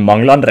og den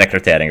manglende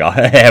rekrutteringen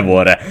har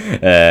vært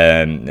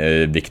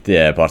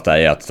viktige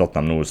parter i at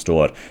Tottenham nå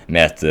står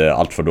med et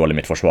alt for dårlig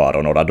midtforsvar,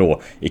 og når de da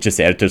ikke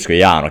ser ut til å skulle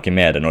gjøre noe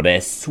med det, når det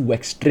er så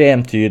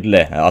ekstremt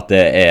tydelig at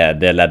det er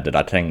det leddet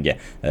de trenger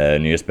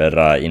nye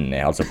spillere inn i,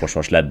 altså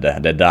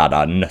forsvarsleddet, det er der de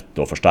er nødt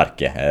til å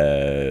forsterke.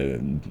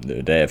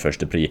 Det er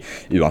første pri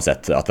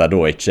uansett. At de da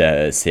ikke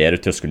ser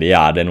ut til å skulle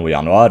gjøre det nå i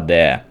januar,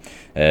 det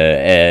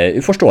er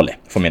uforståelig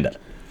for min del.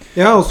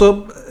 Ja, altså,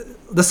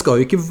 det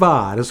skal jo ikke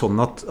være sånn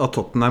at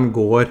Tottenham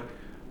går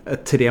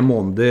 3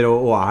 måneder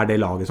og er det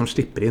laget som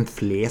slipper inn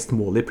flest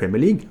mål i Premier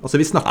League. Altså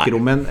vi snakker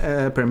om en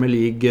Premier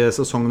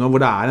League-sesong nå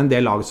hvor det er en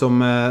del lag som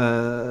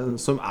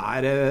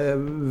er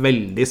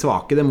veldig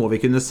svake, det må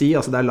vi kunne si.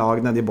 Altså det er lag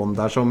nede i bånn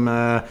der som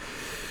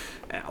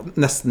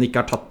nesten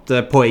ikke har tatt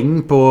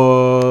poeng på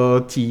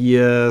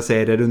 10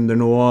 serierunder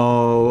nå,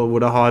 hvor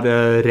det har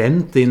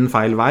rent inn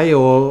feil vei,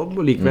 og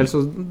likevel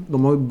så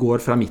når man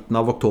går fra midten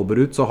av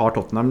oktober ut, så har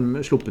Tottenham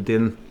sluppet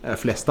inn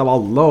flest av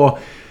alle, og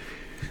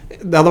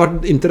det hadde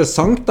vært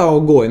interessant da,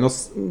 å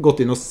gått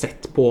inn og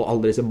sett på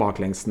alle disse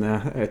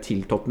baklengsene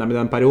til Tottenham i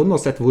den perioden, og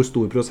sett hvor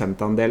stor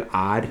prosentandel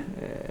er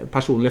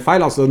personlig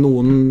feil. Altså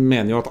noen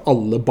mener jo at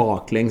alle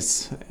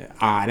baklengs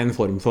er en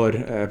form for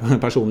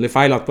personlig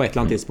feil, at på et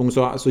eller annet tidspunkt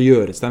så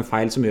gjøres det en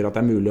feil som gjør at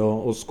det er mulig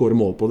å score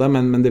mål på det,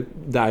 men det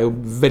er jo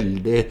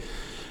veldig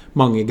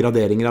mange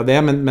graderinger av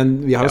det, men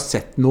vi har jo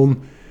sett noen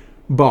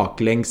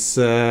baklengs,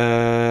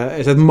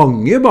 sett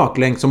mange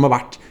baklengs som har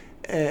vært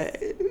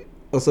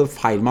altså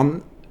feil man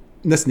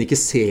nesten ikke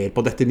ser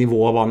på dette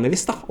nivået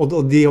vanligvis da,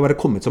 og de har bare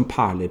kommet som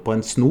perler på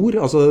en snor.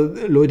 Altså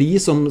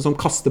Lloris som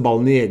kaster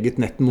ballen i eget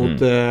nett mot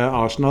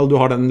Arsenal, du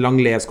har den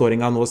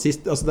Langlais-skåringen nå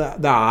sist, altså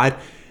det er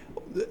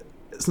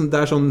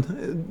sånn,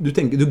 du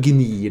tenker, du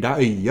gnir deg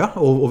øya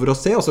over å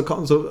se, og så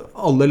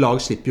alle lag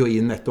slipper jo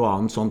inn et og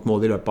annet sånt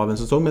mål i løpet av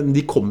en sesong, men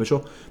de kommer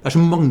så, det er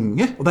så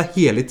mange, og det er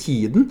hele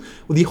tiden,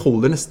 og de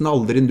holder nesten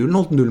aldri nullen,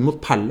 holdt null mot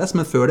Palace,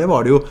 men før det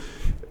var det jo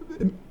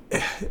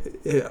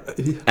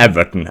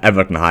Everton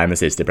hjemme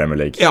sist i Premier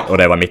League, ja. Og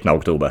det var midten av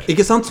oktober.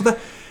 Ikke sant? Så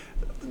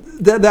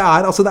det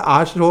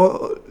er så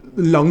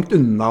langt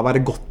unna å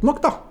være godt nok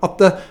da,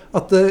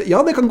 at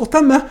ja, det kan godt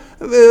hende.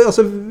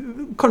 Altså,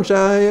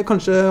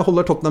 kanskje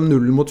holder Tottenham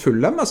null mot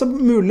Fulham, altså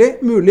mulig,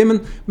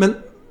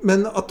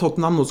 men at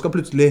Tottenham nå skal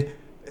plutselig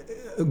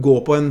gå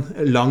på en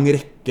lang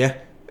rekke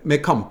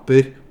med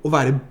kamper og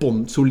være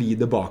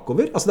solide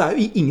bakover. Altså det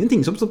er jo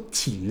ingenting som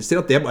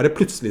tilsier at det bare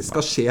plutselig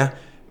skal skje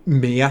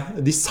med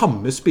de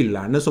samme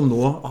spillerne som nå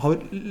har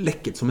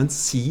lekket som en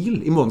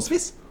sil i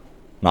månedsvis.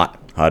 Nei,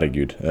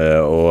 herregud.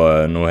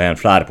 Og nå har en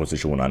flere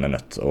posisjoner enn er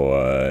nødt å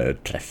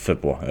treffe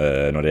på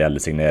når det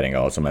gjelder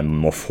signeringer, som en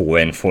må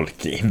få inn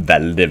folk i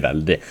veldig,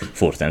 veldig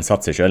fort. En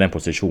satt seg selv i en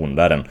posisjon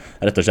der en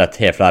rett og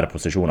slett har flere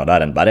posisjoner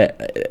der en bare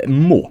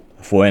må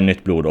få inn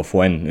nytt blod, og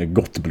få inn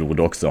godt blod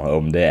også,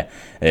 om det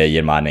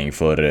gir mening,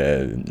 for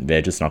vi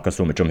har ikke snakket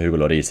så mye om Hugo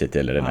Lloris i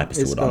denne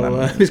episoden.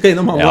 Vi skal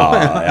innom han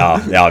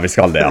ja, vi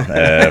skal det,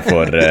 ja.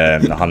 For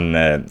han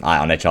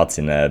har ikke hatt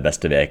sine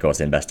beste veker og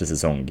sin beste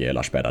sesong,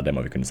 Lars Peder, det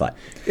må vi kunne si.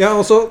 Ja,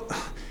 også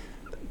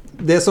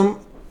det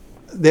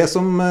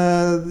som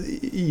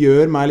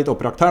gjør meg litt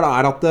opprakt her,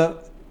 er at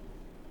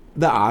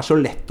det er så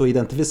lett å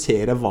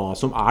identifisere hva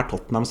som er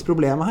Tottenhams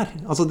problem her.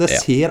 Altså det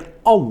ser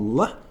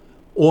alle,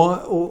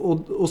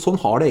 og sånn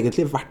har det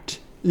egentlig vært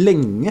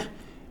lenge,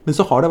 men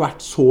så har det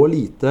vært så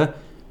lite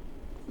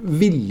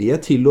vilje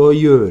til å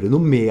gjøre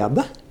noe med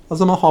det.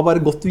 Altså man har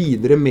bare gått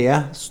videre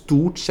med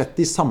stort sett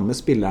de samme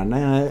spillerne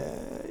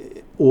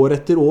år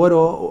etter år,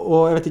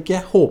 og jeg vet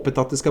ikke,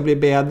 håpet at det skal bli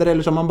bedre,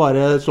 eller så har man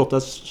bare slått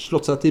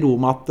seg til ro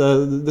med at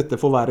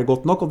dette får være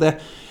godt nok, og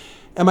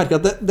jeg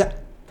merker at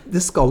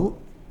det skal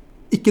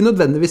ikke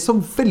nødvendigvis så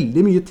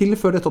veldig mye til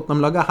før det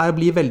Tottenham-laget her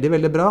blir veldig,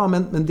 veldig bra,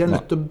 men de er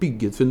nødt til å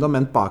bygge et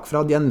fundament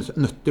bakfra, de er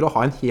nødt til å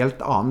ha en helt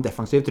annen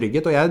defensiv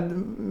trygghet, og jeg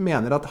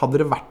mener at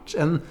hadde det vært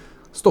en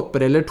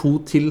stopper eller to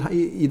til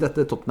i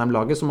dette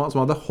Tottenham-laget som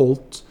hadde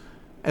holdt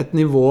et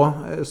nivå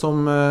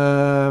som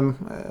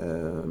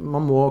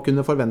man må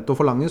kunne forvente og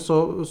forlange,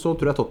 så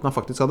tror jeg Tottenham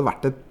faktisk hadde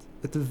vært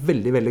et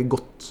veldig, veldig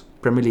godt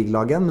Premier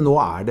League-lag igjen, men nå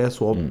er det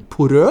så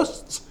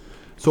porøst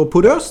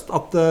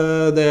at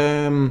det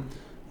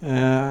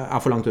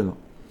er for langt unna.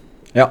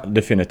 Ja,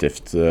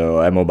 definitivt. Og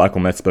jeg må bare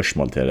komme med et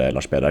spørsmål til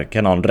Lars Peder.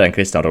 Hvem andre enn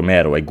Christian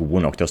Romero er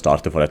gode nok til å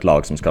starte for et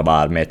lag som skal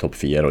være med i topp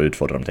 4 og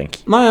utfordre om ting?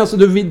 Nei, altså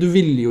du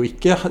ville jo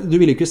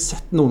ikke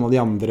sett noen av de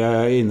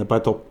andre inne på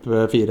et topp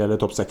 4 eller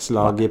topp 6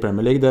 lag i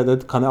Premier League.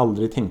 Det kan jeg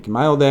aldri tenke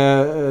meg, og det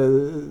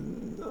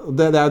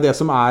er jo det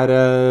som er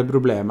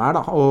problemet her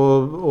da.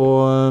 Og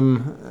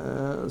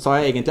så har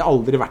jeg egentlig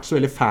aldri vært så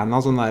veldig fan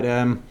av sånn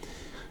der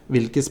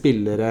hvilke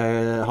spillere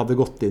hadde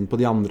gått inn på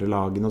de andre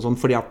lagene og sånn,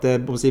 fordi at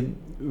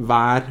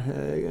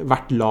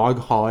hvert lag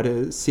har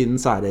sin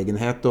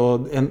særegenhet,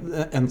 og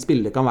en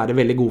spiller kan være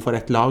veldig god for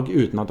et lag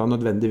uten at han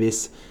nødvendigvis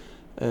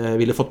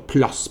ville fått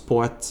plass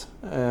på et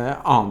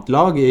annet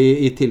lag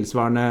i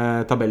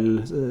tilsvarende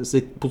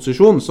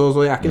tabellposisjon, så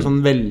jeg ikke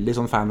sånn veldig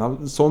sånn fan av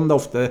sånn. Det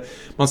ofte,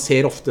 man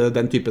ser ofte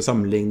den type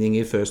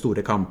sammenligninger før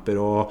store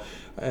kamper, og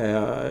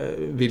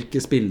hvilke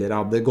spillere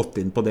hadde gått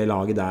inn på det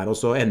laget der, og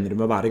så ender det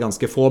med å være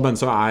ganske få, men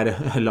så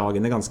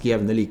lagene ganske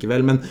jevne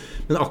likevel. Men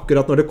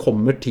akkurat når det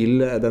kommer til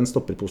den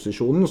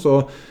stopperposisjonen,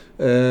 så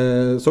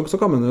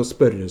kan man jo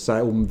spørre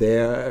seg om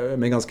det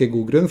med ganske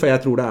god grunn, for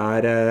jeg tror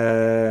det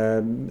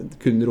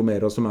kun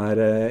Romero som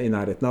i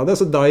nærheten av det.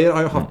 Så Dyer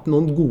har jo hatt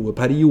noen gode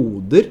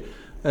perioder,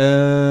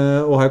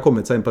 og har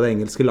kommet seg inn på det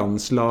engelske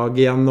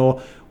landslaget igjen,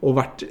 og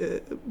vært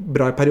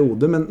bra i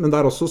perioder, men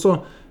der også så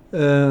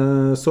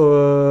det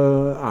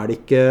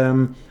ikke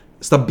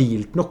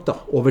stabilt nok da,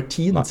 over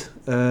tid.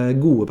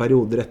 Gode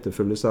perioder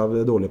etterfølges av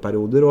dårlige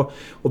perioder,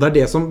 og det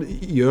det som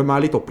gjør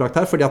meg litt opplagt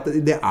her, fordi at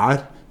det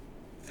er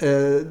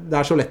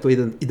så lett å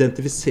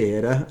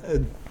identifisere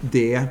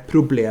det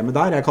problemet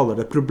der. Jeg kaller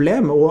det et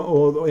problem,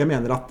 og jeg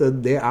mener at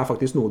det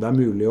faktisk noe det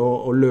mulig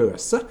å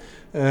løse,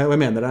 og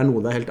jeg mener det noe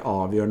det helt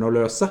avgjørende å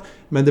løse,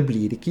 men det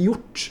blir ikke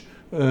gjort.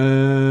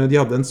 De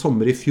hadde en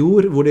sommer i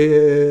fjor hvor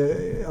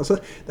altså,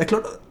 det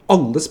klart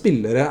alle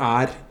spillere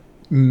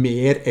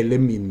mer eller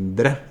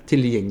mindre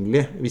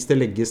tilgjengelige hvis det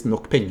legges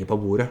nok penger på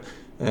bordet.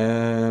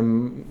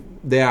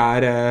 Det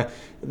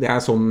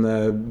sånn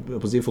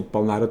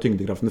fotballen og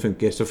tyngdekraften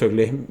funker.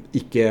 Selvfølgelig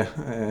ikke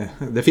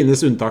det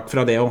finnes unntak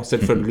fra det også,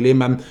 selvfølgelig,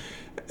 men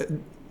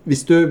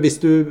hvis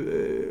du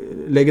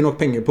legger nok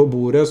penger på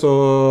bordet, så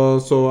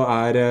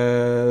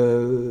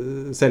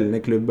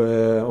selgende klubb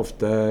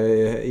ofte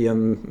i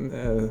en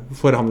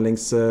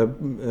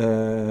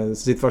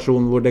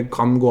forhandlingssituasjon hvor det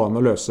kan gå an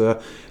å løse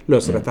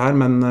dette her,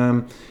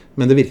 men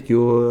det virker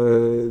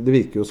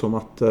jo som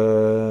at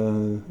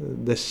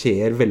det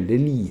skjer veldig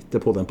lite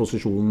på den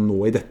posisjonen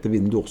nå i dette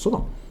vinduet også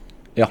da.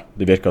 Ja,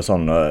 det virker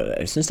sånn.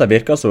 Jeg synes det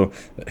virker så,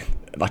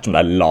 jeg vet ikke om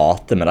de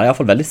late, men det i hvert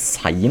fall veldig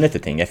sene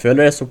til ting. Jeg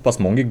føler det såpass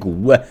mange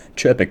gode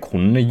kjøp jeg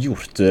kunne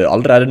gjort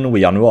allerede nå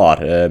i januar,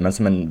 men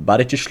som en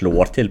bare ikke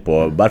slår til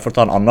på, bare for å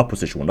ta en annen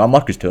posisjon. Da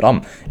Marcus Thuram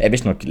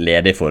visst nok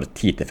ledig for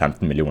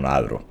 10-15 millioner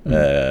euro,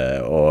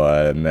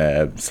 og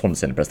med sånne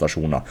sine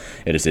prestasjoner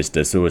i det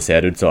siste, så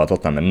ser det ut som at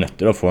Tottenham nødt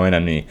til å få inn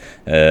en ny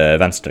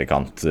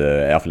venstrekant,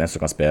 i hvert fall en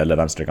som kan spille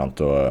venstrekant,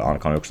 og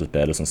han kan jo også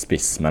spille som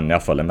spiss, men i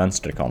hvert fall en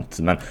venstrekant.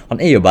 Men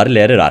han jo bare ledig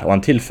der, og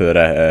han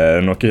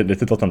tilfører noe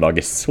dette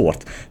Tottenham-laget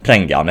sårt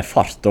trenger. Han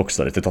fart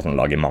også, dette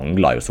Tottenham-laget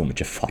mangler jo så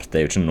mye fart.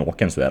 Det jo ikke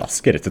noen som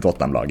raske dette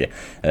Tottenham-laget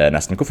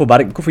nesten. Hvorfor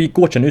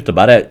går ikke han ut og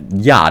bare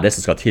gjør det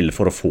som skal til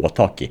for å få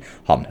tak i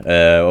han?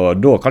 Og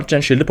da kan ikke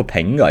en skylde på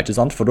penger, ikke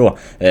sant? For da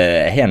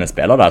har en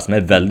spiller der som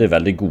veldig,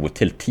 veldig god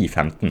til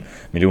 10-15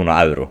 millioner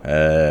euro.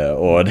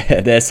 Og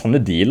det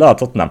sånne dealer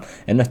Tottenham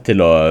nødt til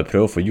å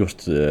prøve å få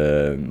gjort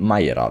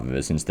mer av,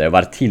 synes jeg. Å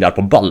være tidligere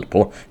på ball på,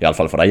 i alle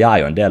fall, for de gjør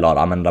jo en del av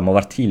det, men de må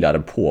være tidligere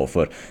på,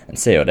 for en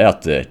ser jo det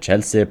at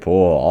Chelsea på,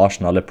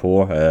 Arsenal på,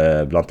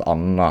 blant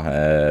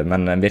annet,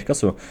 men en virker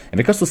så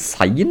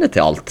sene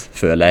til alt,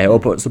 føler jeg,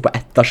 og så på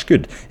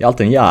etterskudd i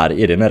alt en gjør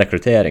i denne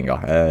rekrutteringen,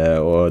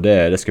 og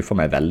det skuffer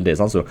meg veldig,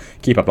 sånn, så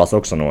keeperplass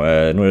også nå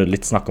er det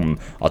litt snakk om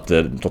at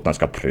Tottenham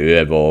skal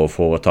prøve å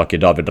få tak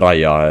i David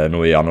Raya nå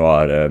i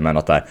januar, men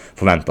at de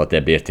forventer at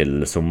det blir til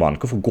sommeren.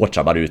 Hvorfor går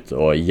ikke bare ut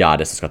og gjør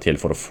det som skal til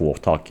for å få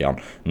tak i han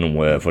nå,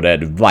 for det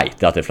du vet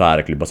at det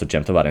flere klubber som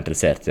kommer til å være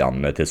interessert i han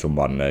til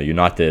sommeren.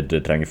 United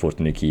trenger fort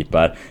en ny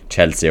keeper,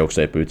 Chelsea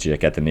også på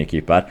utkikk etter en ny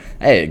keeper.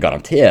 Jeg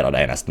garanterer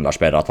deg nesten, Lars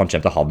Peder, at han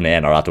kommer til å havne i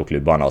en av de to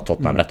klubbene, og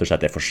Tottenham rett og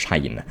slett for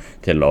sen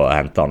til å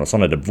hente han, og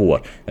sånn det vår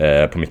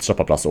på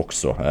midtstopperplass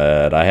også.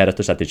 De har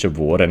rett og slett ikke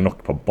vært nok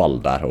på ball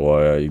der, og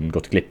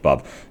gått glipp av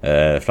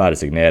flere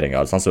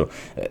signeringer. Sånn så,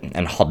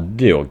 en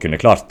hadde jo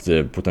kunne klart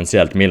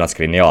potensielt Milan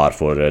Skriniar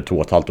for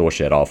 2,5 år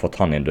siden, og fått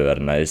han inn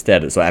dørene. I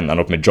stedet så ender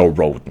han opp med Joe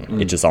Roden,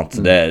 ikke sant?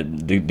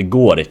 Det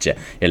går ikke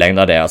i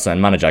lengden av det. Altså,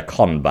 en manager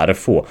kan bare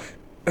få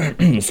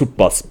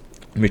såpass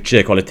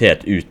mye kvalitet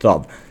ut av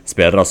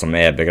spillere som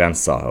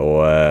begrenset, og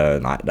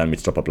nei, den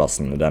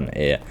midtstopperplassen, den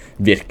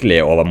virkelig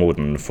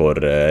overmoden for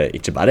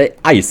ikke bare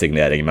en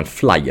signering, men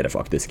flere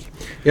faktisk.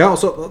 Ja,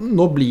 altså,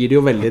 nå blir det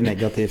jo veldig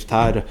negativt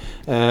her.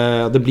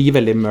 Det blir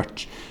veldig mørkt.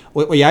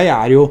 Og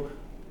jeg jo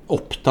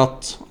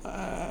opptatt,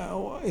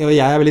 og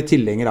jeg veldig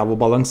tilhenger av å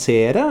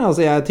balansere.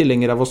 Altså, jeg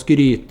tilhenger av å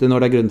skryte når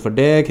det grunn for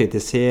det,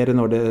 kritisere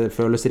når det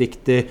føles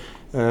riktig,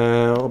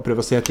 og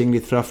prøve å se ting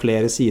litt fra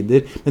flere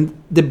sider. Men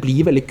det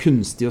blir veldig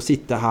kunstig å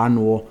sitte her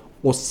nå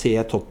og se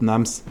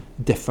Tottenhams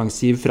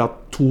defensiv fra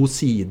to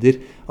sider.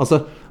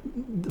 Altså,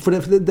 for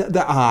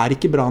det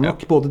ikke bra nok,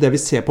 både det vi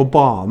ser på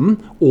banen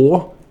og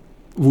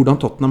hvordan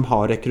Tottenham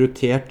har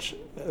rekruttert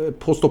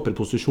på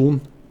stopperposisjon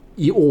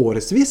i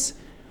årevis.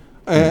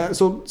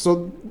 Så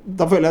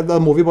da føler jeg, da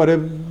må vi bare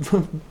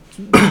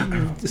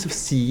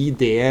si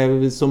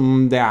det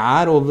som det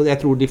og jeg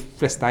tror de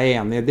fleste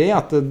enig i det,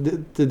 at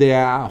det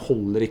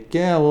holder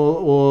ikke,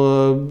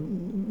 og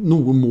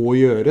noe må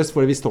gjøres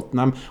for hvis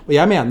Tottenham, og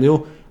jeg mener jo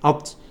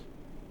at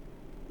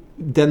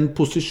den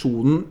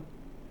posisjonen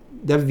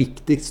det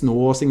viktigst nå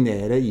å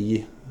signere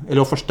i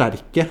eller å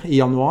forsterke i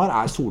januar,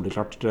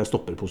 soleklart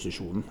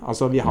stopperposisjonen.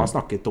 Altså, vi har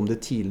snakket om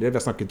det tidligere, vi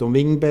har snakket om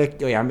Wingbeck,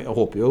 og jeg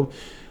håper jo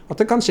at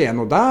det kan skje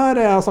noe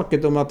der. Jeg har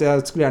snakket om at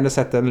jeg skulle gjerne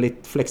sett en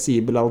litt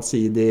fleksibel,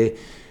 allsidig,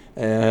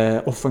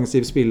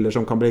 offensiv spiller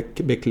som kan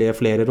bekle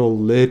flere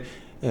roller.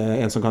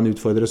 En som kan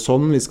utfordre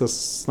sånn. Vi skal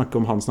snakke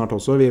om han snart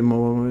også. Vi må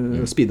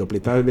speede opp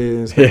litt her.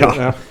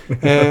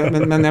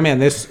 Men jeg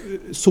mener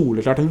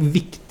soleklart den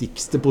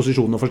viktigste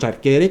posisjonen å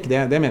forsterke, Erik,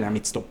 det mener jeg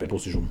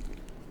midtstopperposisjon.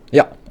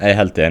 Ja, jeg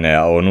helt enig,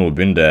 og nå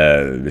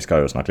begynner, vi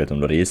skal jo snakke litt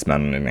om Lloris,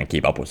 men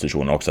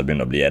keeperposisjonen også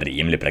begynner å bli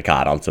rimelig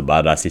prekær, altså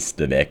bare de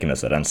siste vekene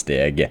så den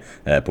steget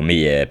på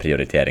min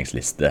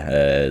prioriteringsliste,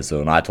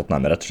 så nei,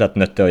 Tottenham rett og slett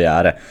nødt til å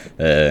gjøre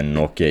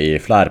noe i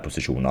flere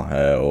posisjoner,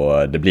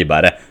 og det blir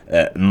bare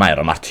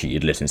mer og mer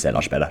tydelig, synes jeg,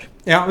 Lars Peder.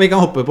 Ja, vi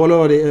kan hoppe på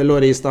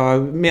Lloris da.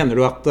 Mener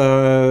du at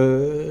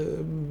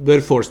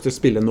bør Forster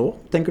spille nå,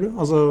 tenker du?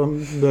 Altså,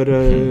 bør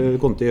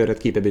Conte gjøre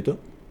et keeperbytte?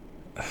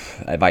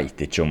 Jeg vet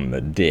ikke om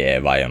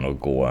det veien å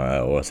gå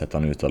og sette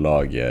han ut av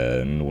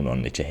laget nå når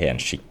han ikke har en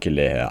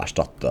skikkelig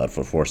erstatter,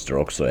 for Forster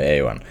også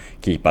jo en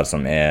keeper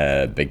som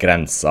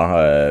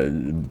begrenset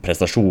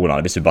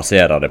prestasjoner. Hvis vi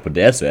baserer det på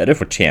det, så det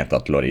fortjent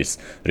at Lloris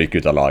ryker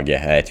ut av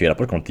laget. Jeg tviler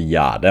på at han kommer til å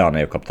gjøre det. Han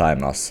jo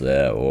kapteinen hans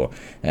og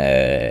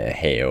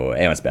jo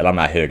en spiller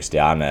med høy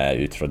stjerne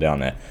ut fra det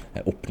han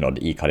oppnådd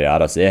i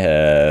karrieren sin,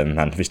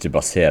 men hvis vi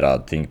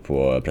baserer ting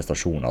på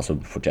prestasjoner, så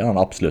fortjener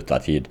han absolutt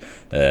en tid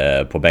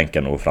på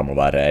benken nå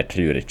fremover. Jeg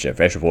tror ikke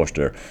Fraser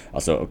Forster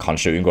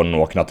kanskje unngår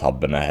noen av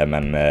tabbene,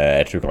 men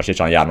jeg tror kanskje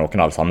ikke han gjør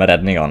noen av de samme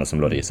redningene som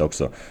Lloris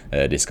også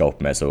de skal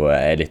opp med, så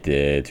jeg litt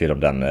i tvil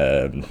om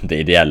det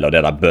ideelle, og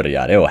det de bør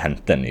gjøre å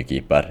hente en ny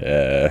keeper.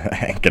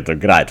 Enkelt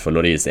og greit for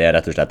Lloris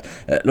rett og slett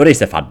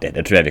Lloris ferdig,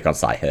 det tror jeg vi kan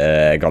si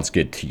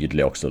ganske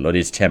tydelig også.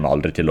 Lloris kommer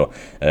aldri til å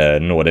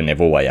nå det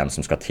nivået igjen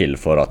som skal til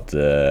for at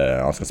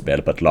han skal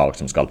spille på et lag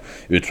som skal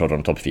utfordre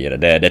om topp 4.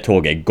 Det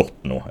toget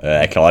godt nå.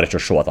 Jeg klarer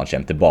ikke å se at han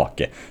kommer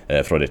tilbake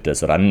fra dette,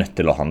 så det nødt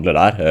til å handle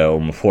der.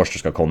 Om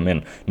Forster skal komme inn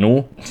nå,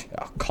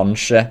 ja,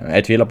 kanskje.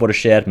 Jeg tviler på det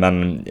skjer,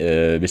 men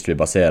hvis vi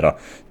baserer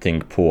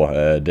ting på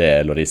det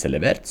Lloris har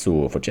levert,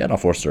 så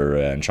fortjener Forster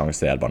en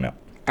sjanse i Albania.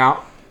 Ja,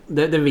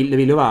 det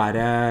vil jo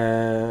være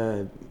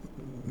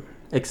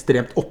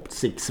ekstremt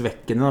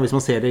oppsiktsvekkende. Hvis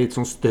man ser det i et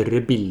sånn større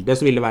bilde,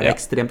 så vil det være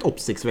ekstremt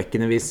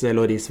oppsiktsvekkende hvis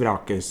Lloris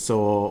vrakes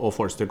og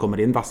Forster kommer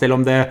inn. Da. Selv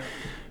om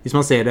hvis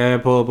man ser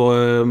det på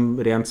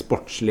rent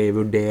sportslig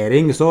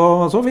vurdering,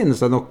 så finnes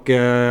det nok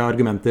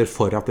argumenter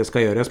for at det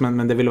skal gjøres,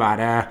 men det vil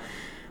være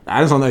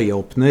en sånn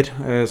øyeåpner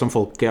som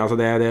folk, altså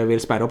det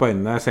vil sperre opp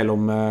øynene selv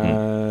om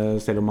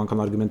man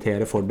kan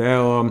argumentere for det,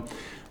 og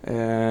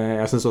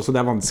jeg synes også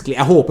det vanskelig.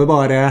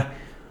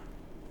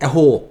 Jeg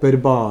håper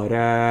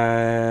bare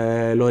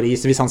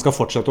Lloris, hvis han skal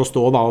fortsette å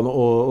stå da,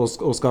 og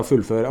skal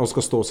fullføre og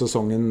skal stå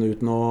sesongen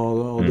uten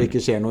og det ikke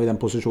skjer noe i den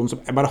posisjonen,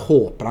 så jeg bare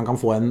håper han kan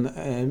få en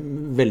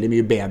veldig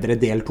mye bedre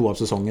del 2 av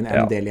sesongen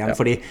enn del 1,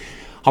 fordi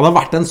han har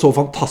vært en så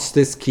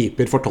fantastisk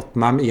keeper for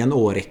Tottenham i en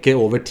årrekke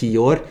over 10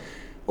 år,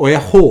 og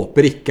jeg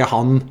håper ikke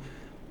han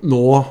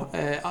nå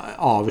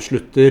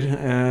avslutter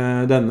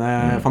denne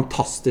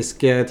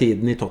fantastiske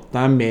tiden i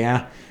Tottenham med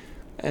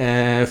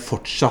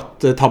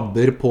fortsatt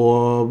tabber på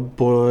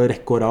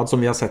rekke og rad som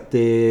vi har sett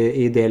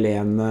i del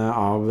 1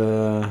 av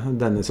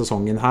denne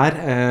sesongen her,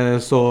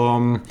 så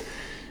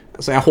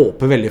jeg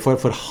håper veldig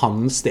for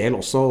hans del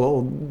også,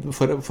 og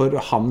for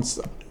hans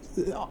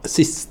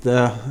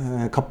siste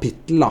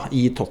kapittel da,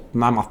 i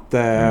Tottenham,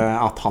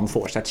 at han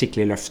får seg et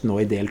skikkelig løft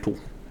nå i del 2.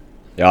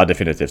 Ja,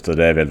 definitivt, og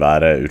det vil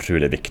være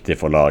utrolig viktig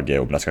for laget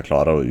om de skal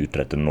klare å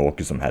utrette noe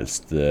som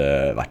helst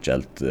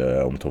verkjelt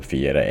om topp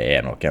 4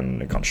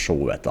 noen kan se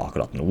etter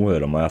akkurat nå.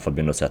 De må i hvert fall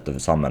begynne å sette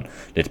sammen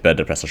litt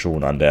bedre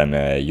prestasjoner enn det en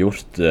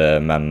gjort,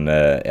 men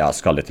ja,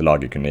 skal dette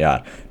laget kunne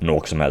gjøre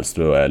noe som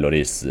helst, så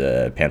Lloris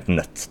pent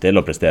nødt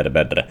til å prestere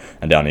bedre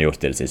enn det han har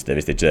gjort i det siste.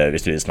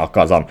 Hvis vi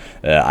snakker sånn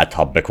en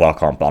tabbe hver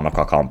kamp, annen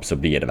hver kamp, så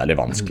blir det veldig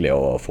vanskelig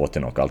å få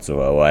til noe, altså,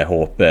 og jeg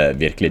håper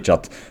virkelig ikke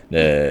at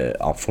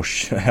han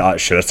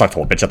selvsagt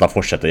håper ikke at han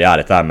fortsetter å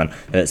gjøre dette her, men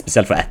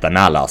spesielt for etter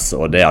Nalas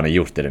og det han har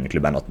gjort i denne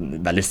klubben, at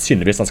veldig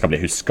synd hvis han skal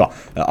bli husket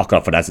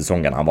akkurat for den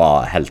sesongen. Han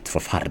var helt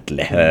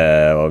forferdelig,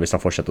 og hvis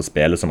han fortsetter å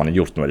spille som han har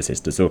gjort nå i det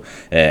siste, så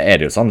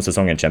det jo sånn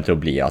sesongen kommer til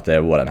å bli, at det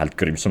har vært en helt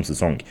grusom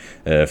sesong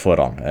for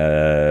han.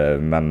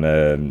 Men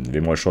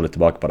vi må jo se litt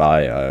tilbake på det.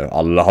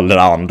 Alle de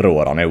andre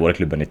årene han har vært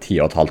i klubben i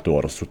 10,5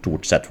 år, og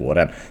stort sett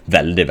vært en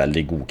veldig,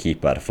 veldig god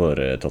keeper for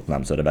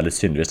Tottenham, så det veldig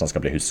synd hvis han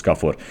skal bli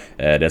husket for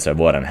det som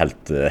har vært en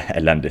helt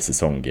elendig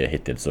sesong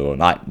hittil. Så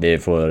nei, vi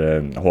får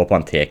håpe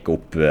han teker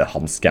opp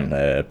hansken,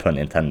 pun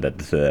intended,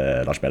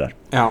 Lars Peder.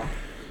 Ja,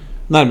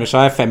 nærmer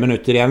seg 5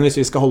 minutter igjen hvis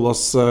vi skal holde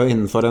oss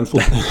innenfor en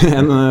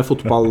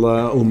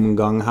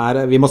fotballomgang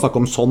her. Vi må snakke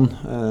om sånn.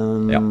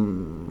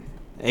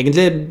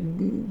 Egentlig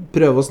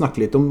prøve å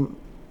snakke litt om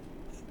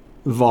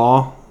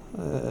hva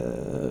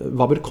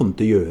bør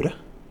Conte gjøre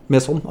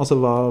med sånn?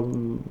 Altså,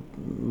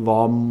 hva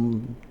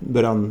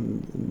bør han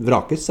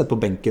vrakes, sette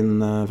på benken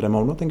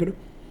fremover nå, tenker du?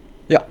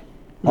 Ja.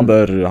 Han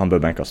bør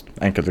benkast,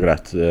 enkelt og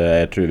greit.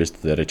 Jeg tror hvis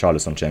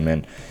Richarlison kommer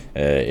inn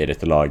i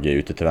dette laget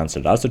ute til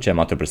venstre der, så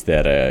kommer han til å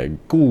prestere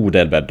god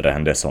del bedre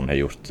enn det som han har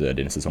gjort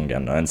denne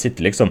sesongen. En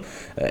sitter liksom,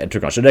 jeg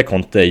tror kanskje det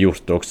Conte har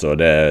gjort også,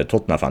 det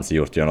Tottenham-fans har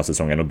gjort gjennom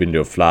sesongen. Nå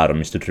begynner jo flere å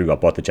miste trua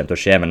på at det kommer til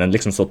å skje, men en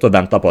liksom satt og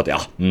ventet på at ja,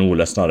 nå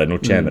løsner det,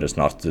 nå kommer det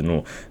snart,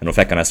 nå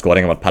fikk han en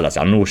scoring av Palace,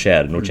 ja, nå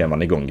skjer det, nå kommer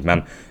han i gang,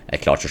 men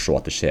jeg klarer ikke å se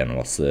at det skjer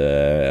noe.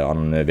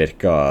 Han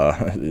virker,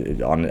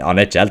 han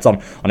ikke helt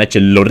sånn, han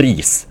ikke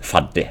Lloris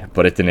ferdig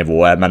på dette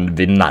nivået, men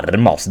vi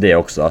nærmer oss det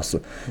også.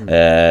 Altså.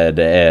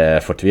 Det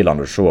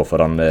fortvilende å se,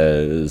 for han,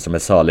 som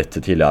jeg sa litt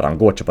tidligere, han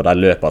går ikke på de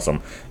løpene som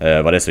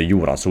var det som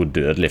gjorde han så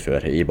dødelig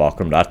før i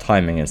bakgrunnen der.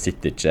 Timingen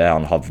sitter ikke,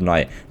 han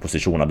havner i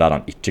posisjoner der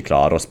han ikke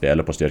klarer å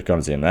spille på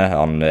styrkene sine.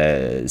 Han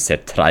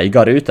ser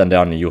treigere ut enn det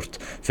han har gjort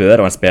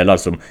før, og en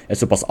spiller som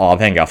såpass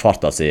avhengig av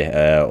farta si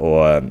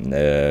og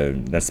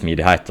den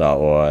smidigheten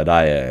og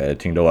de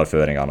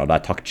tyngdeoverføringene og de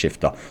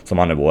taktskifter som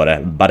han har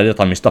vært. Bare det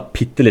at han mistet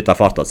bitte litt av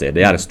farta si,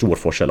 det en stor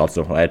forskjell,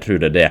 altså. Og jeg tror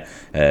det det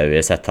vi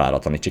har sett her,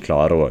 at han ikke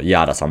klarer å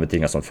gjøre de samme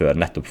tingene som før,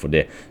 nettopp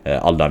fordi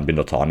alderen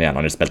begynner å ta han igjen.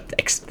 Han har spilt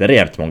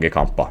ekstremt mange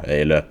kamper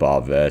i løpet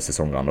av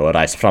sesongene og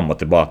reist frem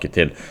og tilbake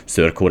til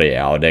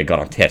Sør-Korea, og det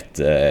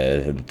garantert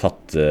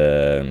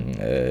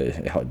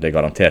det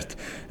garantert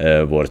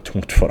vært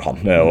tungt for han,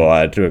 og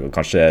jeg tror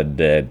kanskje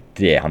det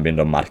han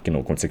begynner å merke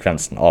nå,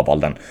 konsekvensen av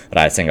all den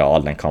reisingen,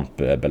 all den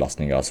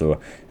kampbelastningen. Så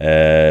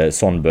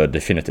sånn bør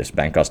definitivt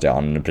benkes.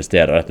 Han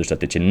presterer rett og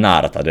slett ikke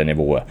nærhet av det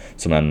nivået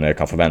som en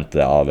kan forvente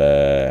av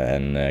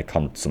en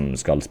kant som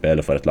skal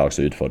spille for et lag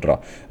som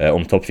utfordrer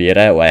om topp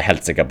 4, og jeg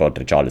helt sikker på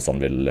at Richarlison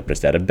vil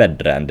prestere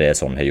bedre enn det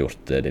som har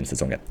gjort denne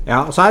sesongen.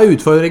 Ja, og så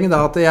utfordringen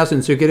da at jeg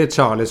synes jo ikke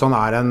Richarlison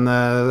en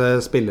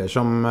spiller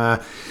som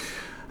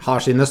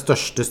har sine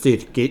største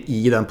styrker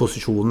i den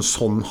posisjonen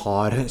Son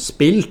har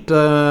spilt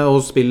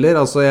og spiller.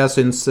 Altså jeg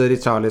synes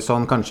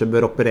Richarlison kanskje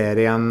bør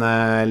operere i en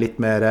litt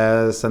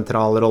mer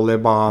sentral rolle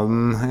i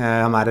banen.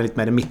 Han en litt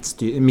mer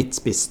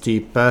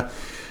midtspiss-type.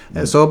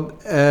 Så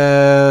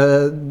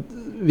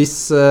hvis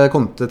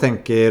Conte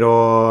tenker å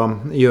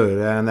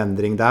gjøre en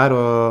endring der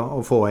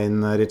og få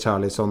inn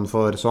Richarlison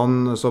for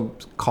Son, så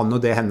kan jo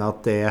det hende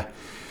at det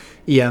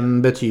igjen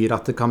betyr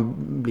at det kan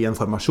bli en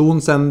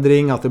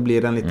formasjonsendring, at det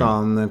blir en litt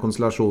annen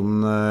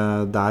konstellasjon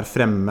der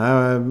fremme.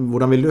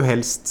 Hvordan vil du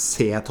helst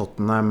se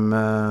Tottenham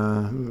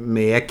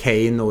med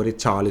Kane og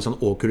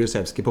Richarlison og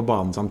Kulusevski på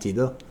banen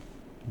samtidig da?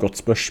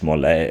 Godt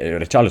spørsmål.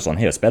 Richarlison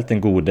har jo spilt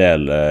en god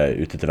del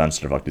ute til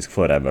venstre faktisk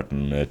for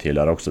Everton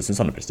tidligere også. Jeg synes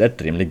han har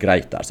prestert rimelig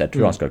greit der, så jeg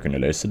tror han skal kunne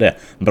løse det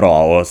bra.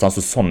 Og sånn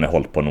som Son er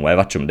holdt på nå, jeg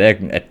vet ikke om det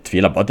jeg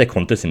tviler på at det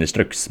Conte sin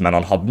instruks, men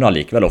han havner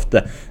likevel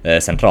ofte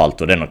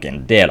sentralt, og det nok en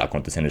del av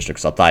Conte sin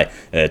instruks at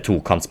de to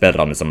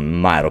kantspillerne som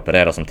mer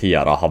opererer som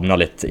tiere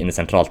havner litt inne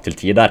sentralt til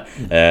tider,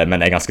 men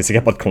jeg ganske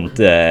sikker på at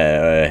Conte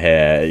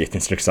har gitt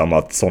instruks om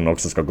at Son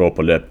også skal gå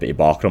på løp i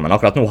bakrommet. Men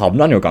akkurat nå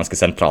havner han jo ganske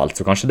sentralt,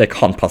 så kanskje det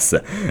kan passe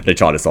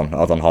Richarlison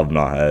at han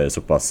havner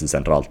såpass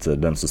sentralt,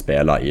 den som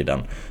spiller i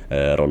den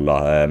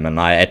rollen. Men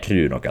nei, jeg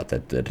tror nok at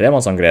et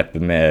tremannsangrep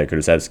med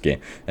Kulusevski,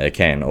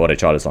 Kane og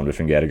Richarlison vil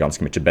fungere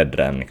ganske mye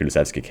bedre enn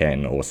Kulusevski,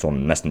 Kane og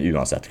sånn, nesten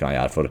uansett hva han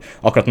gjør. For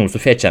akkurat nå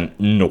så får ikke en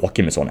noe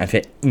med sånn. En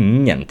får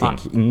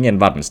ingenting, ingen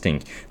verdens ting.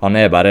 Han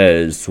bare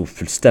så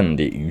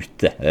fullstendig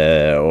ute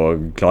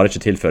og klarer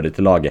ikke tilføre det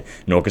til laget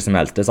noe som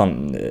helst. Det sånn,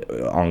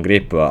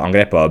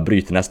 angrepet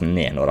bryter nesten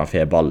ned når han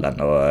får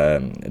ballen,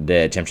 og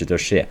det kommer ikke til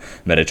å skje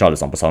med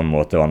Richarlison på samme måte.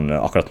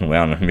 Akkurat nå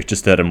han mye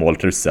større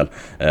måltrussel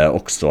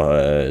også,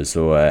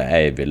 så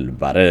jeg vil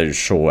bare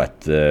se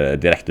et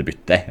direkte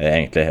bytte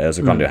egentlig.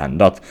 Så kan det jo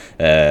hende at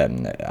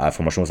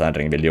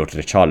formasjonsendring ville gjort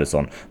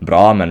Richarlison bra,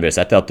 men vi har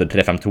sett at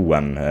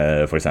 3-5-2-en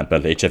for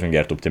eksempel ikke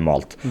fungert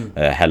optimalt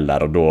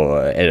heller, og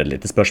da det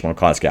litt spørsmål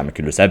hva jeg skal gjøre med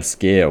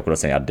Kulusevski og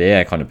hvordan jeg gjør det.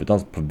 Jeg kan jo putte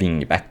han på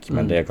wingback,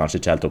 men det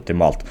kanskje ikke helt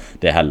optimalt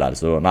det heller,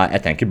 så nei,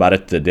 jeg tenker bare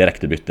et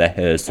direkte bytte,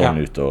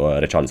 sånn ut og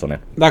Richarlison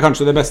inn. Det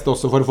kanskje det beste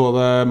også for å få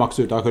det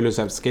maks ut av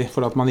Kulusevski,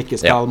 for at man ikke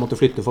skal måtte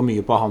flytte for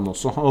mye på han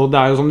også. Og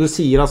det jo som du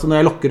sier, altså når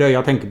jeg lukker øya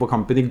og tenker på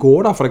kampen i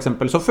går da, for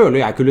eksempel, så føler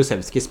jeg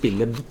Kulusevski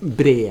spiller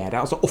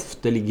bredere, altså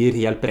ofte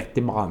ligger helt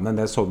bredt i banen enn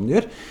det Son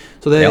gjør.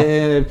 Så det,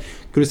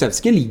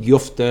 Kulusevski ligger jo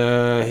ofte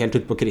helt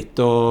ute på kritt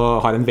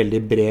og har en veldig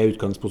bred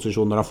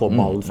utgangsposisjon når han får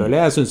ballen, føler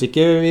jeg. Jeg synes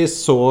ikke vi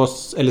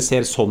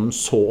ser Son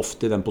så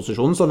ofte i den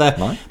posisjonen, så det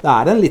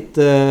en litt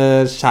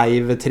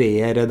skeiv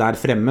treer der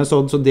fremme,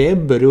 så det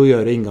bør jo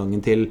gjøre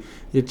inngangen til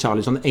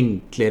Richarlison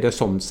enklere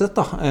sånn sett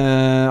da.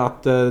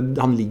 At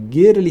han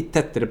ligger litt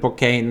tettere på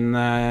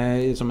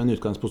Kane som en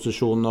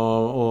utgangsposisjon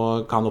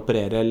og kan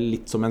operere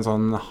litt som en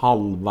sånn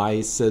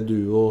halvveis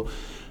duo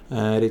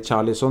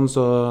Richarlison,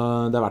 så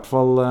det I hvert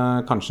fall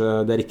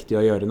kanskje det riktige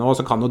å gjøre nå,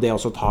 så kan jo det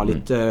også ta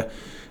litt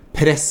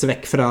press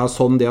vekk fra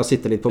sånn det å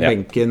sitte litt på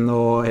benken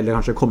og eller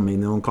kanskje komme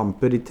inn i noen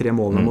kamper. De 3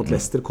 målene mot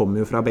Leicester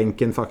kommer jo fra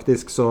benken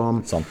faktisk, så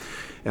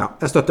ja,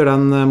 jeg støtter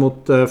den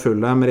mot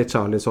Fulham,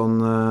 Richarlison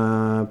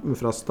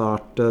fra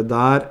start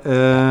der.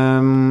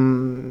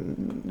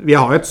 Vi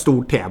har jo et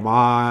stort tema,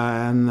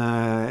 en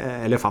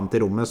elefant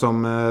i rommet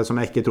som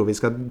jeg ikke tror vi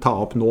skal ta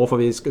opp nå,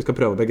 for vi skal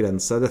prøve å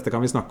begrense. Dette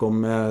kan vi snakke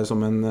om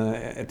som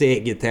et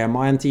eget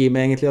tema, en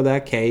time egentlig, og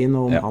det Kane,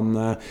 og om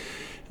han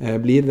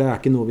blir. Det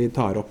ikke noe vi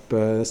tar opp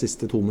de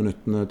siste 2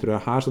 minuttene, tror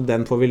jeg her, så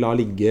den får vi la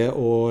ligge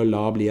og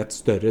la bli et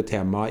større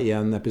tema i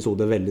en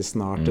episode veldig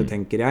snart,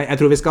 tenker jeg.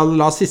 Jeg tror vi skal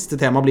la siste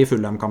tema bli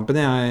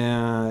Fulham-kampen,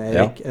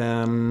 Erik.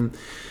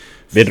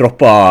 Vi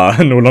dropper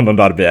Nord-London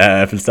Derby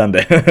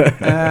fullstendig.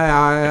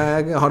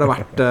 Har det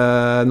vært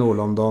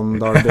Nord-London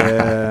Derby?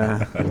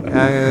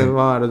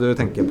 Hva det du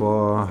tenker på?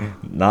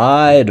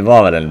 Nei, det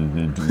var vel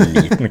en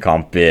liten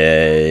kamp i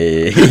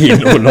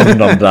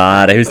Nord-London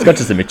der. Jeg husker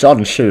ikke så mye av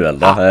den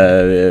selv da.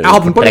 Jeg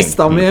hadde den på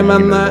lista mi,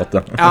 men jeg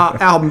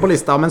hadde den på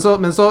lista, men så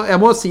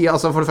jeg må si,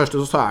 altså for det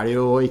første så det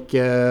jo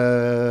ikke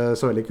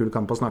så veldig kul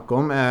kamp å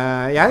snakke om.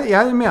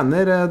 Jeg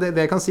mener, det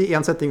jeg kan si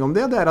en setting om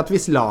det at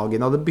hvis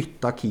lagene hadde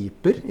byttet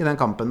keeper i den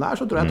kampen der,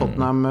 så tror jeg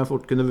Tottenham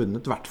fort kunne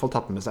vunnet, i hvert fall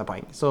tatt med seg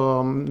poeng. Så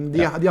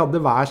de hadde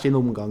hver sin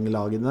omgang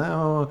lagene,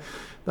 og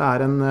det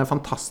en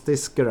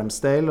fantastisk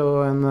Ramsdale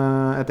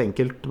og et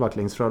enkelt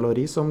baklengs fra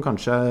Lloris som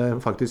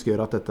kanskje faktisk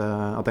gjør at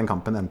den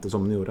kampen endte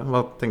som den gjorde.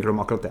 Hva tenker du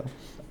om akkurat det?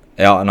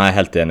 Ja, nei,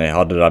 helt enig.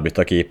 Hadde de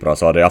byttet keepere,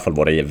 så hadde det i hvert fall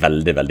vært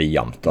veldig, veldig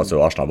jevnt. Altså,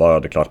 Arsenal var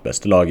det klart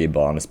beste lag i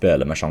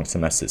banespillet, men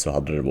sjansemessig så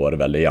hadde det vært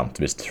veldig jevnt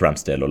hvis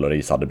Ramsdale og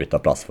Lloris hadde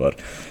byttet plass for.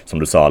 Som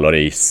du sa,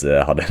 Lloris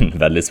hadde en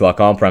veldig svak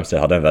kamp,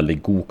 Ramsdale hadde en veldig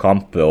god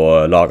kamp,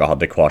 og laget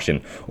hadde hver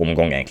sin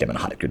omgang egentlig, men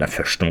herregud, den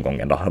første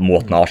omgangen da,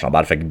 måten Arsenal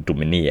bare fikk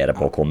dominere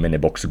på å komme inn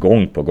i boks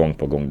gang på gang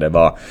på gang, det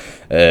var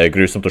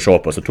grusomt å se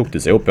på, så tok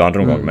de seg opp i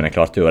andre omgang, men jeg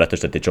klarte jo rett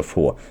og slett ikke å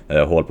få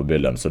hål på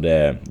byllen, så det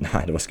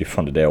var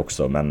skuffende det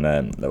også, men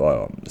det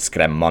var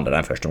skremmende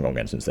den første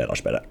omgangen, synes jeg,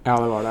 Lars-Peder. Ja,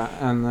 det var det.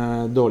 En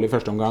dårlig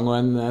første omgang, og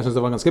jeg synes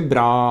det var en ganske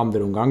bra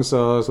andre omgang,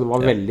 så det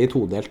var veldig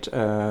todelt.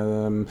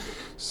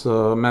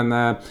 Men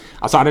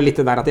altså det litt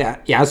det der at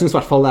jeg synes i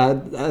hvert fall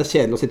det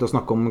kjedelig å sitte og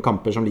snakke om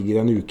kamper som ligger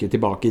en uke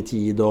tilbake i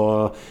tid,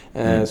 og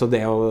så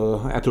det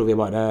jeg tror vi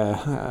bare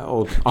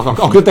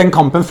akkurat den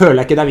kampen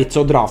føler jeg ikke det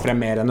vits å dra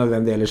frem mer enn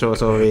nødvendig ellers,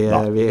 så vi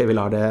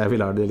lar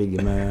det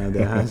ligge med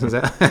det,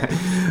 synes jeg.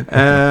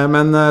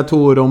 Men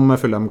 2 ord om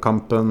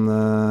Fulham-kampen,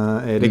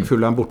 Erik.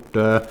 Fulham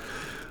borte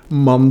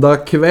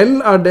mandag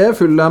kveld det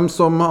Fulham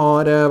som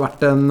har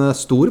vært en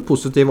stor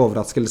positiv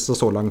overraskelse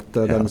så langt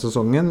denne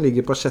sesongen.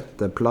 Ligger på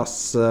 6.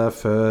 plass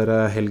før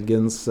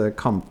helgens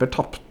kamper.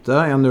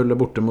 Tapte 1-0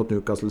 borte mot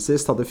Newcastle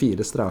sist. Hadde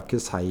 4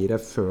 strake seire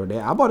før det.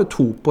 Bare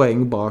 2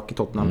 poeng bak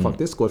Tottenham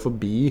faktisk. Går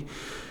forbi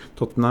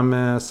Tottenham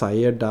med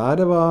seier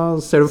der. Hva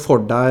ser du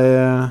for deg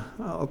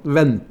at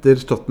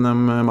venter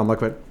Tottenham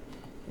mandag kveld?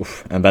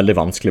 En veldig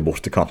vanskelig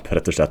bortekamp,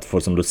 rett og slett.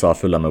 For som du sa,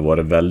 Fulham har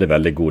vært veldig,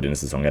 veldig god denne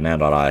sesongen.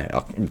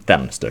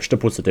 Den største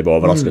positive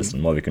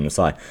overraskelsen, må vi kunne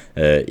si,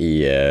 i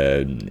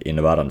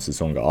inneværende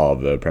sesong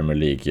av Premier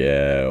League.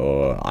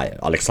 Og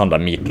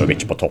Aleksandar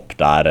Mitrovic på topp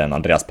der, en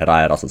Andreas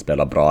Pereira som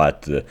spiller bra,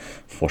 et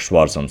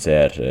forsvar som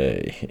ser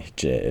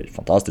ikke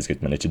fantastisk ut,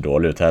 men ikke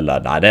dårlig ut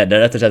heller. Nei, det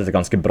rett og slett et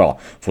ganske bra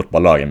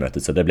fotballag i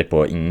møtet, så det blir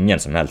på ingen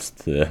som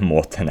helst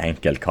måte en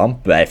enkel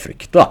kamp. Jeg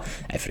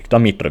frykter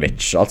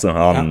Mitrovic. Altså,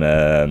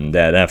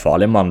 det er en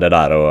farlig mann det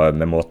der, og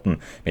med måten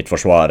mitt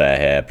forsvar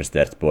har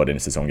prestert på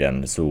denne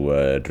sesongen, så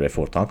tror jeg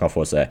fort han kan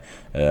få seg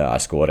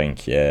en scoring,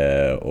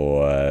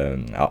 og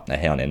jeg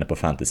har han inne på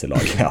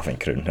fantasy-laget av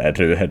en grunn. Jeg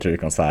tror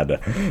vi kan si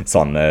det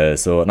sånn.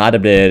 Så nei,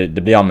 det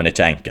blir jammen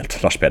ikke enkelt,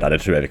 Lars-Peder,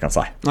 det tror jeg vi kan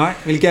si. Nei,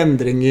 hvilke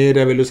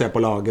endringer vil du se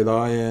på laget da,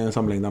 i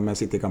sammenlignet med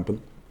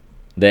City-kampen?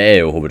 Det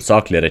jo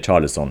hovedsakelig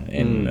Richarlison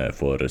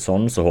innenfor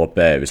sånn, så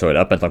håper jeg, vi så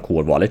det at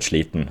Bentancur var litt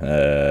sliten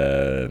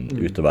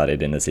utover i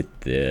denne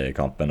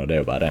City-kampen, og det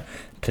jo bare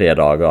 3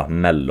 dager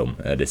mellom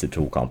disse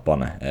 2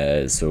 kampene,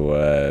 så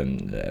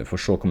jeg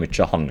får se hvor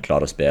mye han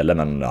klarer å spille,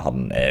 men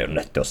han jo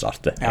nødt til å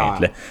starte,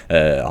 egentlig.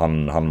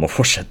 Han må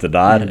fortsette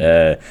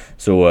der,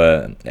 så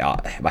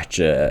jeg vet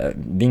ikke,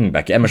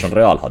 Wingback Emerson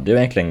Royal hadde jo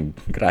egentlig en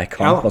grei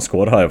kamp, han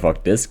skåret jo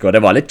faktisk, og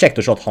det var litt kjekt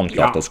å se at han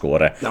klarte å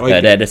skåre.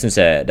 Det synes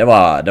jeg, det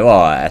var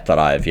et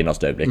av de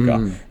fineste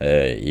øyeblikkene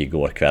i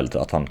går kveld,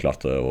 at han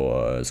klarte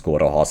å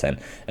skåre og ha seg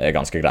en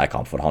ganske grei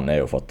kamp, for han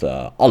jo fått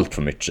alt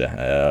for mye,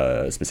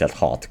 spesielt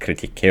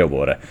hatkritikk har jo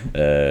vært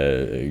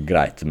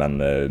greit, men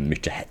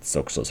mye hets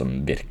også som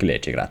virkelig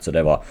ikke er greit, så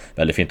det var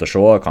veldig fint å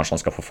se. Kanskje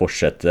han skal få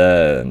fortsette.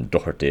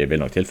 Doherty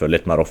vil nok tilføre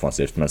litt mer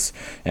offensivt, mens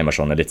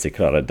Emerson litt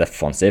sikrere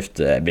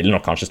defensivt. Jeg vil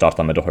nok kanskje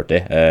starte med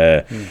Doherty.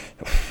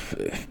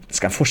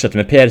 Skal han fortsette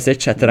med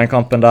Perisic etter den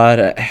kampen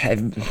der?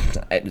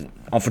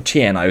 han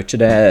fortjener jo ikke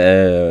det.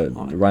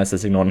 Ryan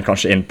Sessegnon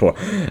kanskje inn på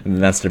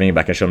venstre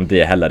wingbacken, selv om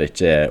det heller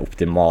ikke er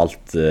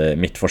optimalt.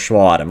 Mitt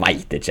forsvar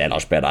vet ikke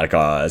Lars Peder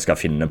hva jeg skal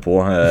finne på.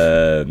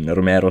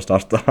 Romero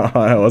starter,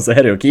 og så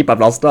er det jo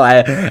keeperplass da.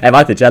 Jeg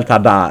vet ikke helt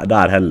her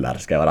der heller,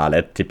 skal jeg være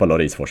ærlig. Jeg tipper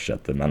Lloris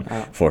fortsetter, men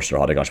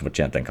Forster hadde kanskje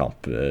fortjent en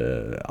kamp.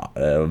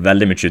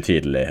 Veldig mye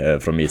utydelig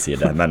fra min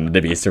side, men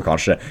det viser jo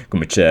kanskje hvor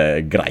mye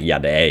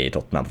greier det er i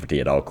Tottenham for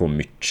tida, og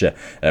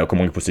hvor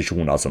mange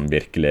posisjoner som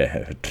virkelig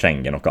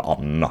trenger noe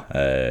annet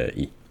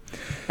i.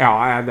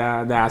 Ja,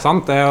 det er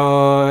sant det,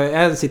 og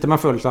jeg sitter med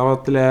en følelse av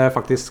at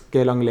faktisk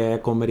Langley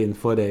kommer inn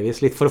for Davies,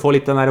 litt for å få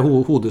litt den der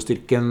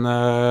hodestyrken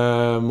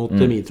mot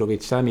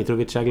Mitrovic.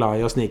 Mitrovic er glad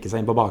i å snike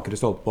seg inn på bakre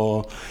stolpe, og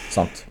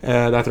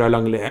der tror jeg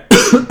Langley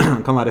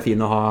kan være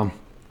fin å ha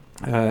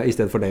i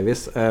stedet for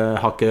Davies.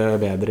 Hakket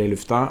bedre i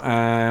lufta.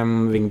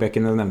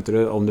 Wingbackene nevnte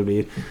du, om det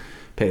blir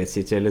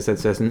Perisic eller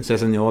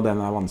Sessegnon,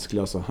 den er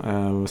vanskelig også.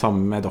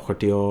 Sammen med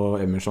Doherty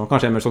og Emerson.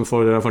 Kanskje Emerson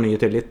får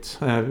nye tillit.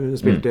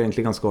 Spilte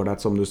egentlig ganske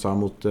ordentlig, som du sa,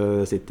 mot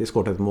City.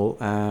 Skåret et mål.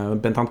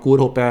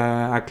 Bentancur håper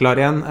jeg er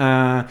klar igjen.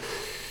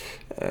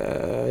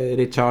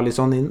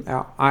 Richarlison inn.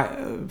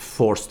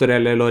 Forster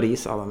eller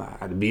Lloris.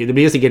 Det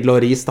blir sikkert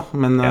Lloris, da.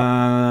 Men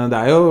det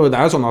er jo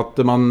sånn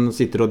at man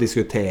sitter og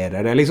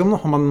diskuterer det, liksom.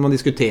 Man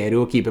diskuterer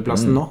jo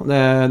keeperplassen nå.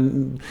 Det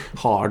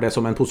har det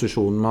som en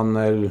posisjon man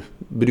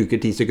bruker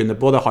 10 sekunder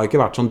på. Det har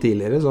ikke vært sånn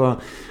tidligere, så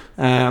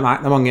nei,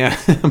 det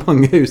er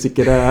mange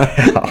usikre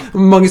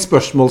mange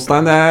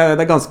spørsmålstegn.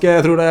 Det er ganske,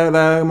 jeg tror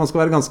man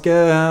skal være ganske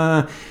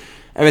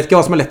jeg vet ikke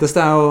hva som er lettest,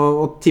 det er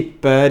å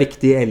tippe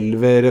riktig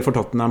elver for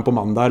Tottenham på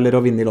mandag, eller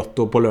å vinne i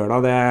lotto på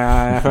lørdag.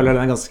 Jeg føler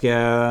det er ganske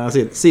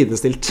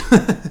sidestilt.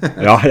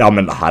 ja,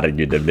 men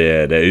herregud,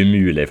 det er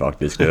umulig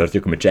faktisk. Du hørte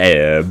jo hvor mye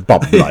jeg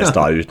babla i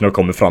stad uten å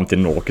komme frem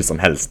til noe som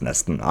helst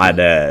nesten. Nei,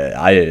 det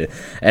er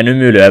en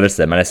umulig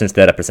øvelse, men jeg synes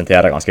det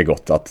representerer ganske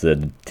godt at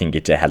ting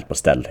ikke er helt på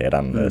stell i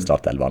den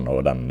startelvan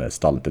og den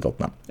stallen til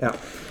Tottenham. Ja.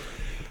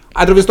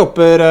 Jeg tror vi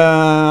stopper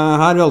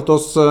her. Vi holdt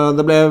oss,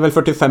 det ble vel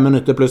 45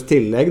 minutter pluss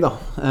tillegg da.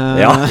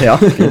 Ja,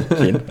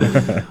 fin.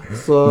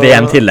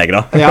 VM-tillegg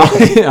da. ja,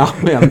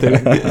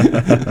 VM-tillegg.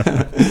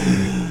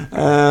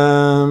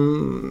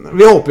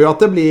 Vi håper jo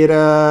at det blir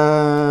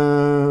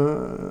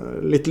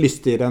litt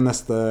lystigere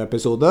neste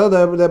episode.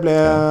 Det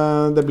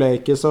ble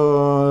ikke så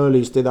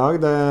lyst i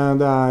dag.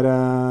 Det er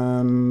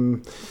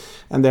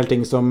en del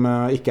ting som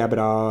ikke er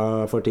bra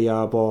for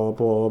tida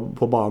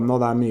på banen,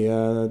 og det er mye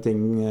ting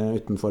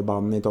utenfor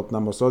banen i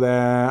Tottenham også. Det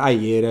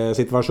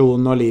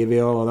eiersituasjonen og Livy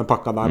og den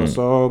pakka der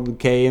også.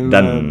 Kane...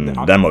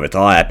 Den må vi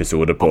ta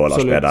episode på,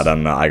 Lars Peder,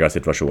 den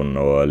eiersituasjonen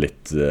og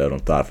litt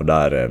rundt der, for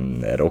der er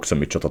det også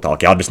mye å ta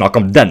tak i. Hadde vi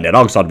snakket om den i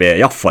dag, så hadde vi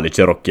i hvert fall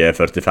ikke rokket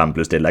 45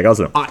 pluss tillegg,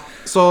 altså. Nei,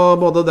 så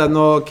både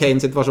den og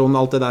Kane-situasjonen,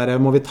 alt det der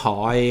må vi ta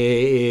i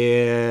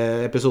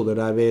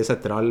episoder der vi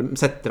setter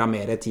av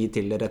mer tid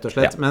til det, rett og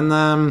slett. Men...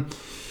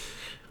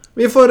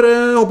 vi får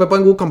håpe på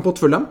en god kamp mot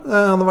Fulham. Det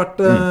hadde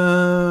vært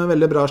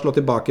veldig bra å slå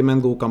tilbake med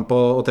en god kamp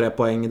og 3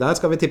 poeng der.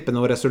 Skal vi tippe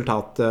noe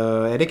resultat,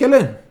 Erik,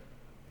 eller?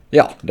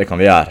 Ja, det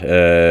kan vi gjøre.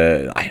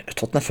 Nei,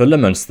 Tottenham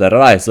følger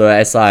mønsteret, så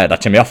jeg sier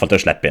det kommer i hvert fall til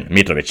å slippe inn.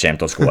 Mitrovic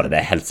kommer til å skåre, det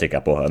er jeg helt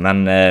sikker på. Men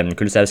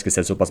Kulusevski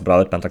ser såpass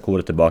bra ut. Bentancur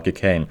tilbake,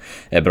 Kane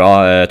er bra.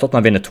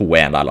 Tottenham vinner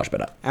 2-1 der, Lars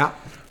Peder. Ja,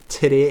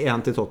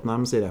 3-1 til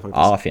Tottenham, sier jeg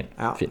faktisk.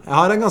 Ja, fin. Jeg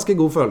har en ganske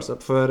god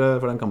følelse for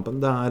den kampen.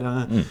 Det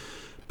er...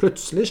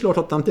 Plutselig slår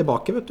Tottenham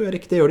tilbake, vet du,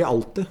 Erik. Det gjør de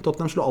alltid.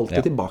 Tottenham slår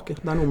alltid tilbake.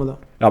 Det er noe med det.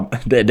 Ja,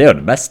 det er jo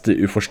det mest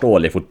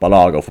uforståelige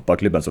fotballaget og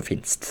fotballklubben som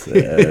finnes.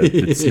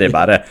 Plutselig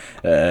bare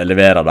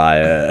leverer de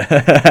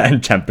en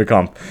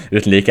kjempekamp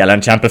uten like, eller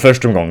en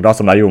kjempeførstomgang da,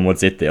 som de gjorde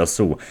mot City, og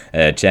så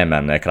kommer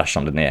en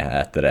krasjende ned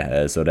etter det.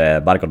 Så det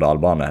er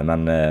berg-og-dal-bane.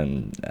 Men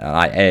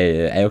nei,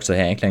 jeg også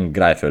har egentlig en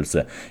grei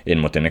følelse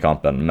inn mot denne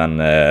kampen, men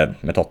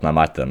med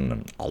Tottenham vet den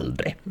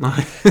aldri.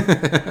 Nei,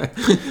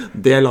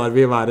 det lar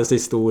vi være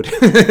siste ord.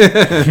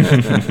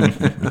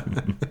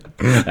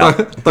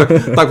 Takk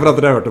for at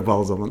dere hørte på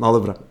alle sammen. Ha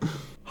det bra.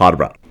 Ha det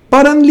bra.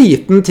 Bare en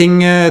liten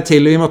ting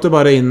til. Vi måtte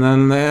bare inn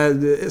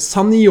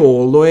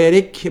Zaniolo,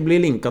 Erik,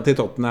 blir linket til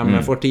Tottenham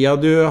for tida.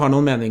 Du har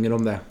noen meninger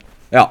om det?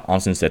 Ja,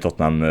 han synes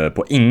Tottenham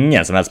på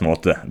ingen som helst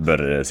måte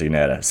bør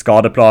signere.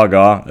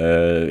 Skadeplaga,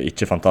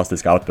 ikke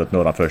fantastisk output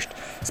når han først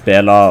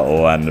spiller,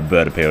 og en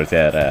bør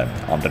prioritere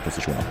andre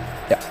posisjoner.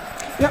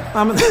 Ja,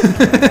 nei, men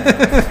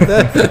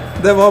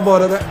det var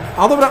bare det.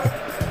 Ha det bra.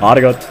 Ha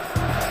det godt.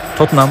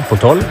 Tottenham på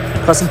 12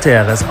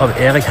 presenteres av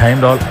Erik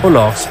Heimdal og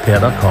Lars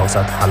Peder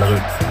Karseth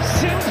Hellerud.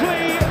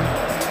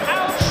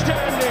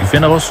 Du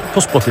finner oss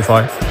på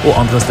Spotify og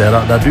andre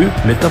steder der du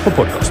lytter på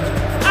podcast.